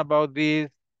information about these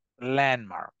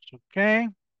landmarks. Okay.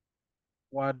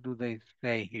 What do they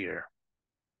say here?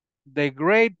 The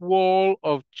Great Wall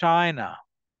of China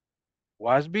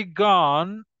was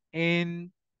begun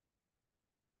in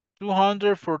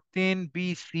 214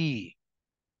 BC.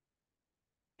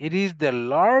 It is the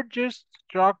largest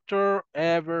structure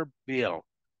ever built.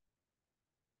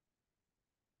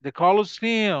 The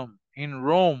Colosseum in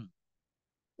Rome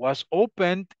was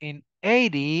opened in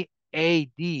 80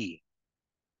 AD.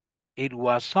 It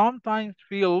was sometimes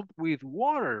filled with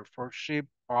water for ship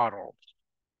bottles.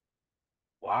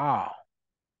 Wow.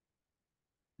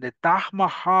 The Taj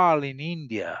Mahal in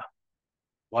India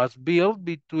was built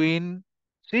between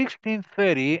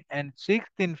 1630 and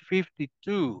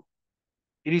 1652.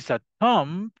 It is a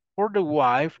tomb for the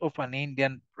wife of an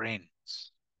Indian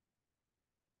prince.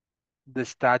 The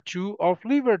Statue of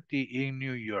Liberty in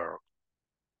New York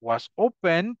was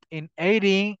opened in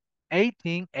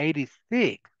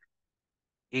 1886.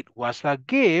 It was a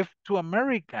gift to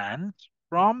Americans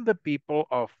from the people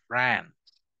of France.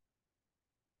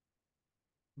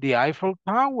 The Eiffel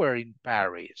Tower in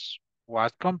Paris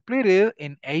was completed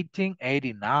in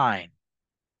 1889.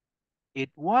 It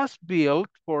was built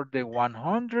for the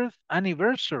 100th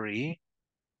anniversary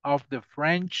of the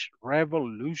French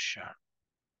Revolution.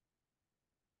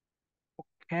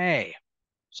 Okay,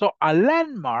 so a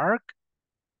landmark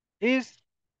is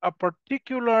a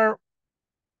particular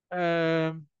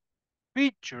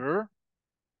feature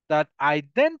that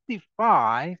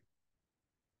identifies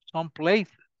some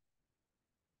places,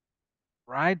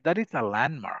 right? That is a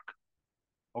landmark.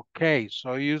 Okay,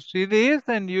 so you see this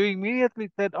and you immediately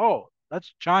said, oh,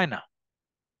 that's China.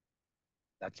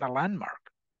 That's a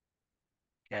landmark.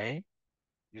 Okay,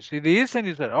 you see this and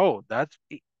you said, oh, that's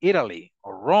Italy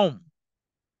or Rome.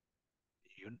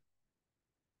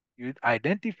 You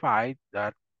identified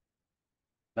that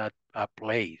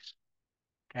place.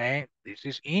 Okay, this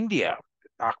is India, the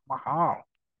Taj Mahal.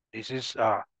 This is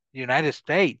United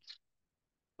States.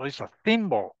 So it's a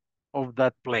symbol of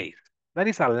that place. That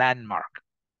is a landmark,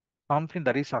 something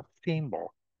that is a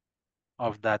symbol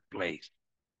of that place.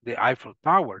 The Eiffel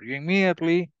Tower, you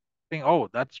immediately think, oh,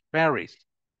 that's Paris.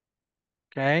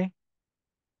 Okay.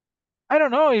 I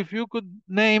don't know if you could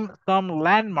name some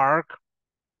landmark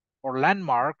or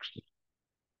landmarks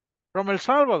from El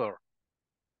Salvador.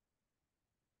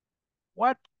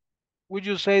 What would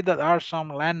you say that are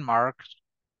some landmarks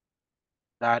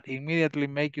that immediately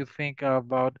make you think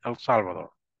about El Salvador?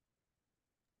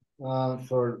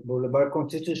 For Boulevard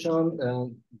Constitution,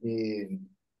 the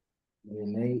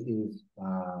name is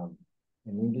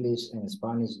in English and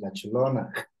Spanish, La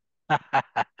Chulona. I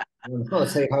don't know,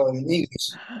 say how in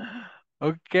English.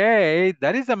 Okay,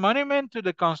 that is a monument to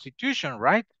the Constitution,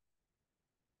 right?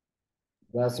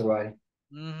 That's right.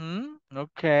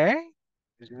 Okay.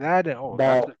 Is that oh,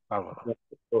 that's El Salvador.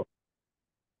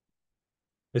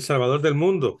 El Salvador del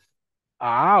mundo.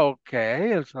 Ah,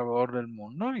 okay. El Salvador del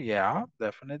mundo. Yeah,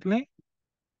 definitely.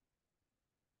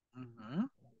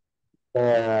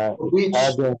 Which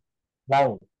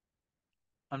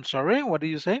I'm sorry, what did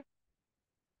you say?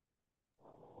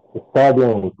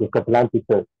 Stadium, Cuscatlán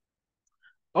teacher.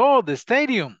 Oh, the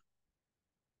stadium.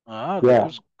 Ah, the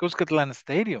Yeah. Cuscatlán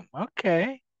Stadium.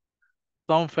 Okay.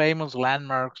 Some famous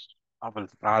landmarks of El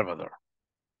Salvador.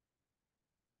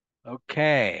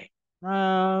 Okay.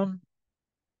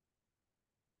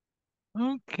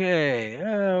 Okay.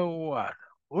 What?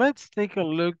 Let's take a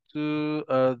look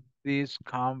to this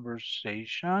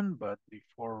conversation, but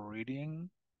before reading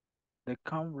the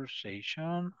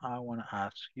conversation, I want to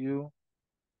ask you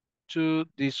to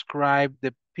describe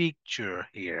the picture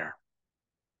here.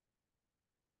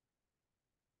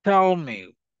 Tell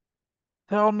me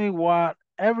what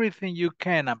everything you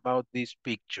can about this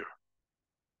picture.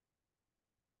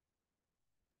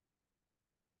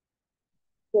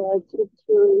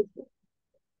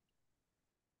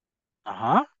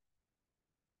 Uh-huh.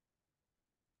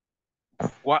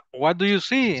 What do you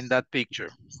see in that picture?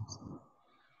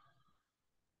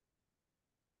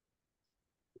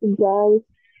 Guys.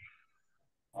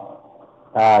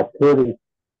 Tourist.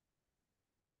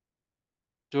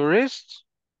 Tourists?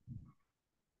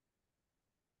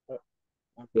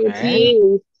 Okay.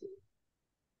 Tourist.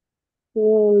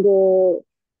 In the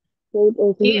state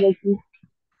of Liberty.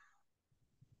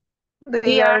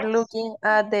 We are looking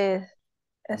at the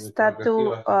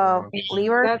Statue of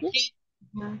Liberty.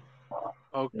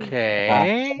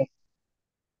 Okay.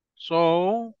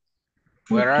 So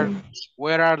where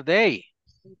are they?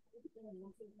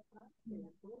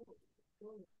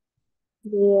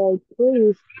 They are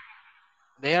tourists.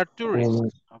 They are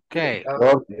tourists. Okay.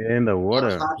 In the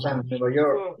water. New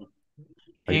York.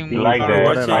 I think In Like it's the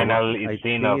water. final I scene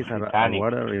think of it's Titanic.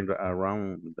 water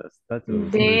around the statue.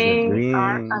 There's They a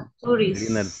are green, a tourist.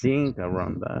 greener thing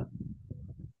around that.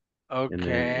 And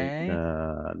then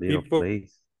Okay. little People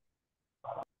place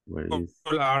where is.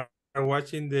 are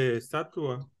watching the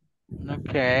statue.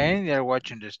 Okay. They're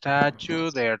watching the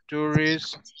statue. They are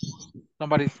tourists.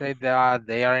 Somebody said that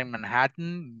they are in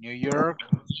Manhattan, New York.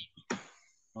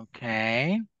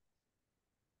 Okay.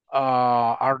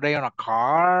 Are they on a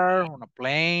car, on a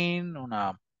plane, on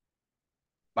a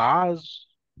bus?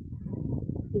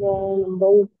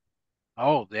 Boat.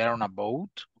 Oh, they're on a boat.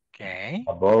 Okay.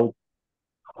 A boat.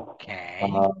 Okay.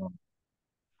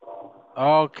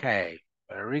 Okay.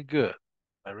 Very good.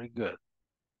 Very good.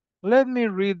 Let me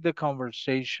read the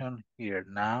conversation here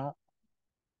now.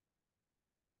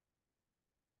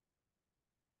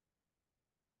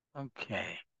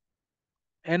 Okay.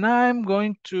 And I'm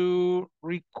going to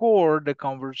record the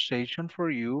conversation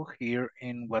for you here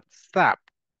in WhatsApp.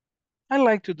 I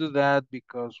like to do that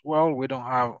because, well, we don't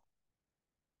have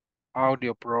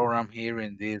audio program here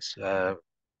in this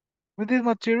with this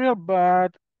material,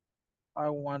 but I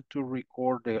want to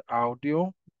record the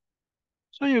audio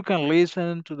so you can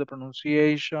listen to the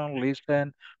pronunciation,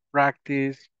 listen,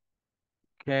 practice,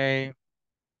 okay,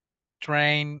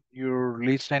 train your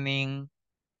listening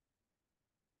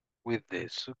with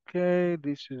this. Okay,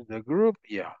 this is the group.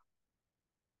 Yeah.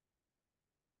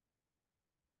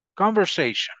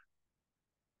 Conversation.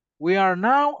 We are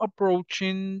now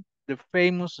approaching the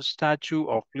famous Statue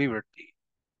of Liberty,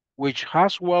 which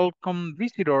has welcomed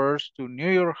visitors to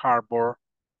New York Harbor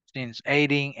since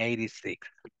 1886.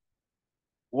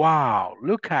 Wow,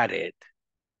 look at it.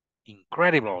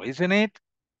 Incredible, isn't it?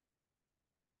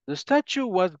 The statue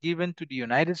was given to the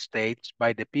United States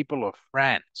by the people of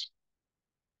France.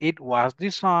 It was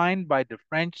designed by the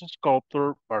French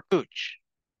sculptor Bartouche.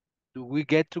 Do we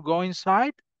get to go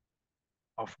inside?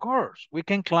 Of course, we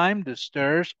can climb the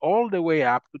stairs all the way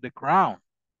up to the ground.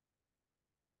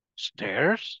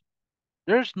 Stairs?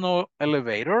 There's no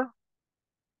elevator?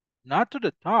 Not to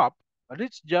the top, but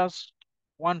it's just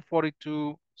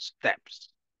 142 steps.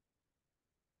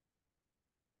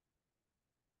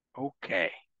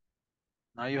 Okay.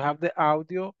 Now you have the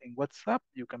audio in WhatsApp.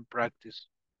 You can practice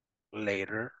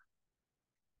later.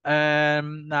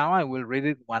 Now I will read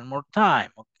it one more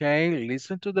time, okay?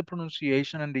 Listen to the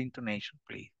pronunciation and the intonation,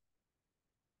 please.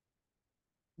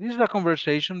 This is a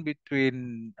conversation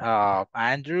between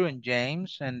Andrew and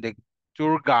James, and the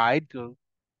tour guide who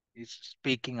is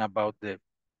speaking about the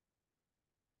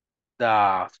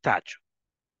statue.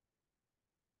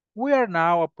 We are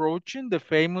now approaching the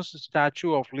famous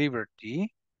Statue of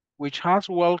Liberty, which has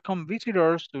welcomed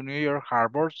visitors to New York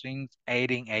Harbor since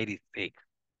 1886.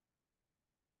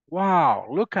 Wow,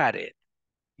 look at it.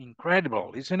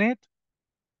 Incredible, isn't it?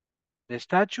 The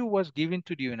statue was given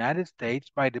to the United States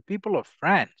by the people of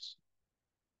France.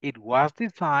 It was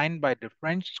designed by the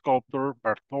French sculptor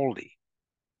Bartholdi.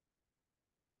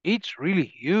 It's really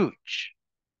huge.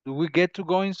 Do we get to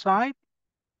go inside?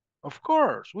 Of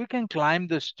course, we can climb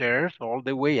the stairs all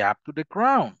the way up to the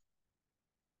crown.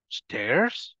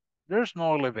 Stairs? There's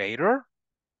no elevator.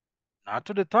 Not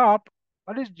to the top,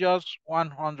 but it's just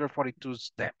 142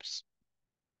 steps.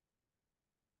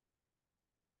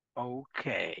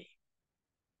 Okay.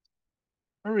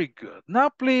 Very good. Now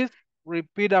please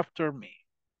repeat after me.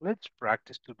 Let's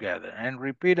practice together and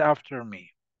repeat after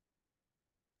me.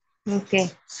 Okay.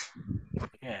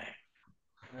 Okay.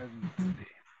 Let me see.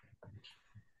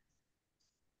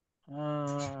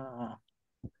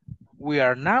 We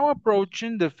are now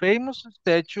approaching the famous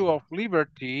Statue of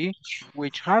Liberty,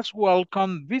 which has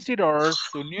welcomed visitors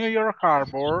to New York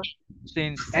Harbor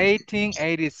since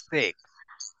 1886.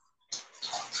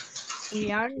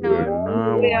 We are We are now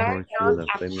now We are approaching the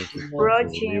famous Statue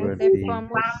of approaching the Liberty,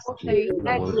 famous which state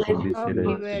has welcomed of visitors to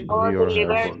Liberty, New of York Harbor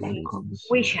Liberty, since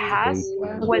which has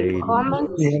welcomed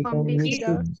 1886. welcome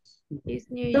visitors is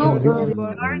New to York New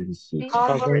Harbor York since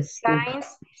Harbor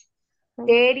since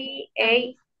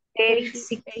 3886.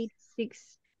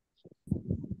 1886.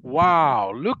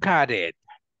 Wow, look at it.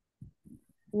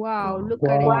 Wow, look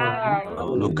at it.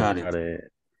 Wow, look at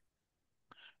it.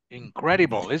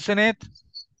 Incredible, isn't it?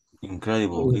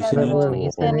 Incredible, isn't it? Incredible,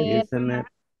 isn't it? Isn't it?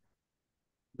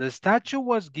 The statue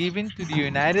was given to the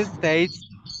United States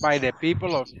by the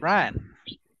people of France.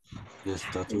 The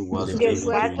statue The was The statue given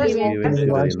was to statue the given Given to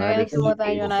the to United the States by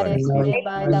the United people States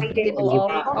by the by the people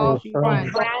people of of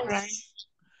France. France.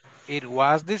 It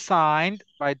was designed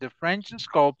by the French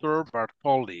sculptor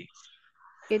Bartholdi.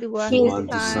 It was It was It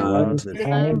designed was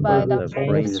designed designed by by the the French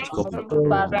French the sculptor. sculptor sculptor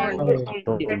Bartholdi.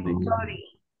 Bartholdi.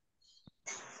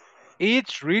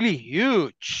 It's really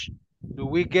huge. Do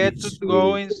we get to It's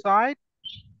go inside?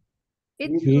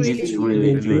 It's it's really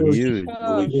really huge. Really huge. huge.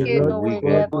 Do we get Do Do we we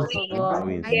get get to to go go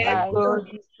Get inside? inside?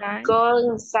 to go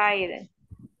inside.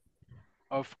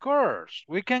 Of course,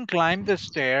 we can climb the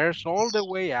stairs all the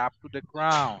way up to the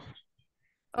crown.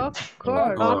 Of Of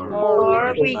course, Of course,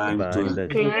 we course, can we climb to climb the the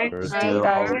climb stairs climb the the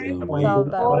all stairs the way way all up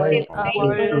the all to the way the up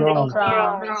way crown. to to the the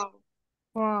crown. crown.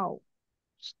 Wow.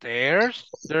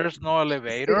 Stairs? There's no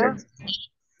elevator.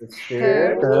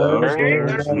 Stairs, There's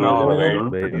There's no no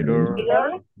elevator.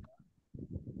 elevator.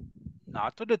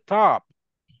 Not to the top,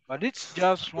 but it's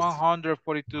just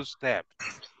 142 steps.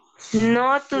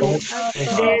 not to Not to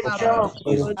the the top, top.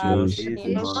 It's but just It's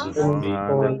it's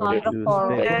 142 steps.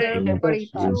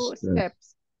 142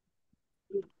 steps.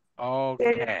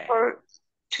 Okay. For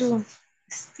two.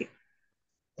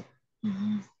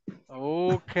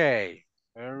 Okay.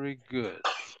 Very good.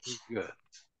 Very good.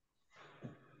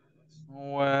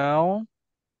 Well,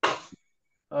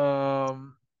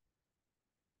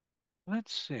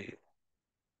 let's see.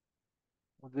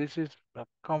 Well, this is a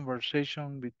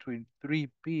conversation between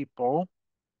three people.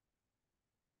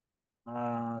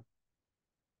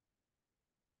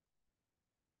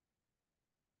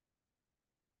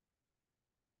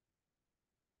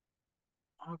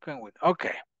 How can we?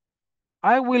 Okay.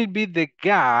 I will be the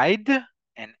guide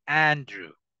and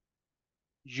Andrew.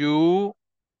 You,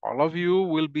 all of you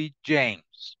will be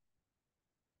James.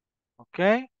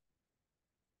 Okay?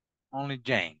 Only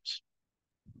James.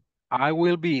 I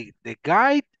will be the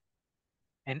guide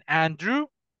and Andrew,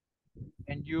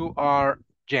 and you are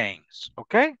James.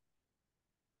 Okay?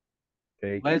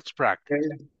 Okay. Let's practice.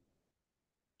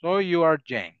 So you are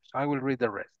James. I will read the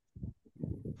rest.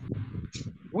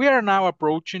 We are now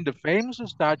approaching the famous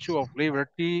Statue of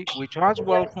Liberty, which has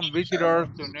welcomed visitors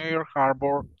to New York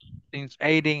Harbor since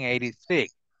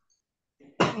 1886.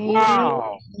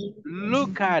 Wow,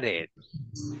 look at it.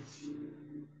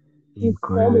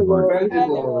 Incredible.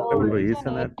 Incredible, Isn't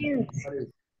isn't it? it?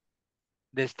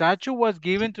 The statue was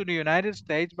given to the United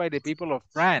States by the people of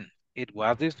France. It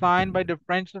was designed by the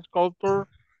French sculptor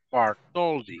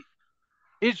Bartholdi.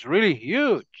 It's really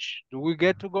huge. Do we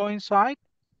get to go inside?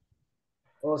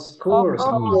 Of Of course.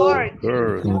 Of course, course,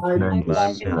 First, we can climb climb the the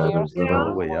stairs stairs all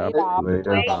the way way up up to the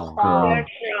to the crown. crown.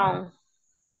 crown.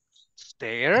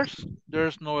 Stairs?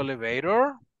 There's no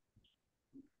elevator.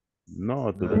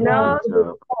 No, to the No, top,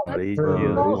 but it's just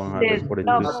the 142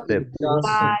 top, steps.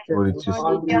 but just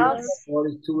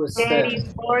 42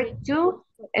 steps. 42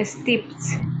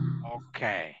 steps.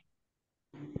 Okay.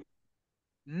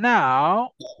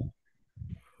 Now,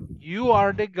 you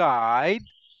are the guide,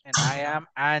 and I am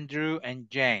Andrew and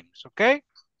James, okay?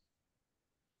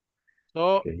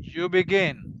 So you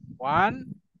begin.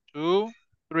 1, 2,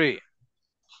 3.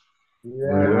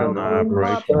 We're not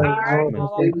approaching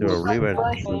Mosquito River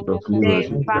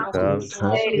because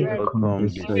welcome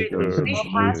visitors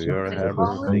to your harbor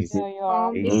since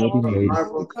wow,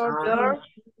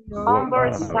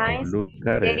 look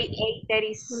at it.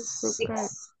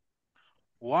 36.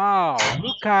 Wow,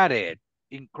 look at it.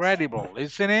 Incredible,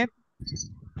 isn't it?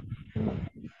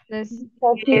 That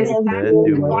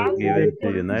you were given to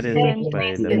United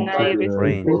States by the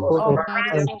French.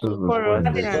 Was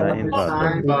designed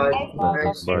by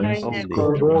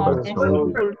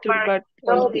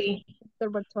Bartholdi.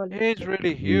 It's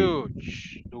really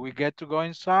huge. Do we get to go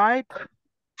inside?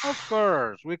 Of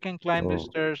course, we can climb the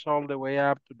stairs all the way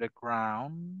up to the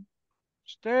ground.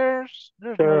 Stairs,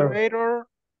 there's an elevator,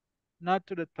 not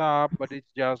to the top, but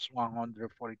it's just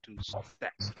 142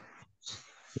 steps.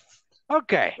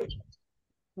 Okay.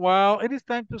 Well, it is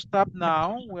time to stop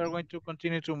now. We are going to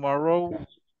continue tomorrow.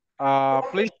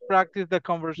 Please practice the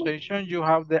conversation. You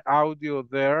have the audio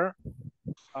there.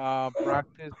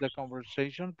 Practice the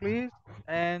conversation, please.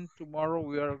 And tomorrow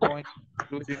we are going to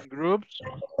do it in groups.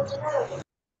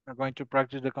 We're going to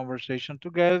practice the conversation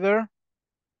together.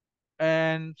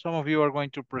 And some of you are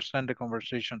going to present the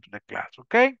conversation to the class,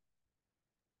 okay?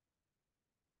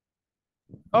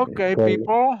 Okay,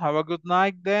 people, have a good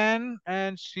night then,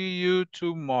 and see you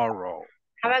tomorrow.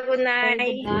 Have a good night.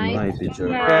 Good night, teacher.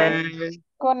 Okay.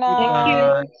 Good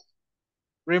night. Thank you.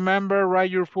 Remember,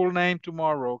 write your full name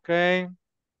tomorrow, okay?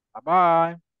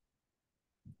 Bye-bye.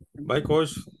 Bye,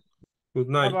 coach. Good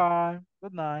night. Bye-bye.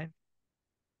 Good night.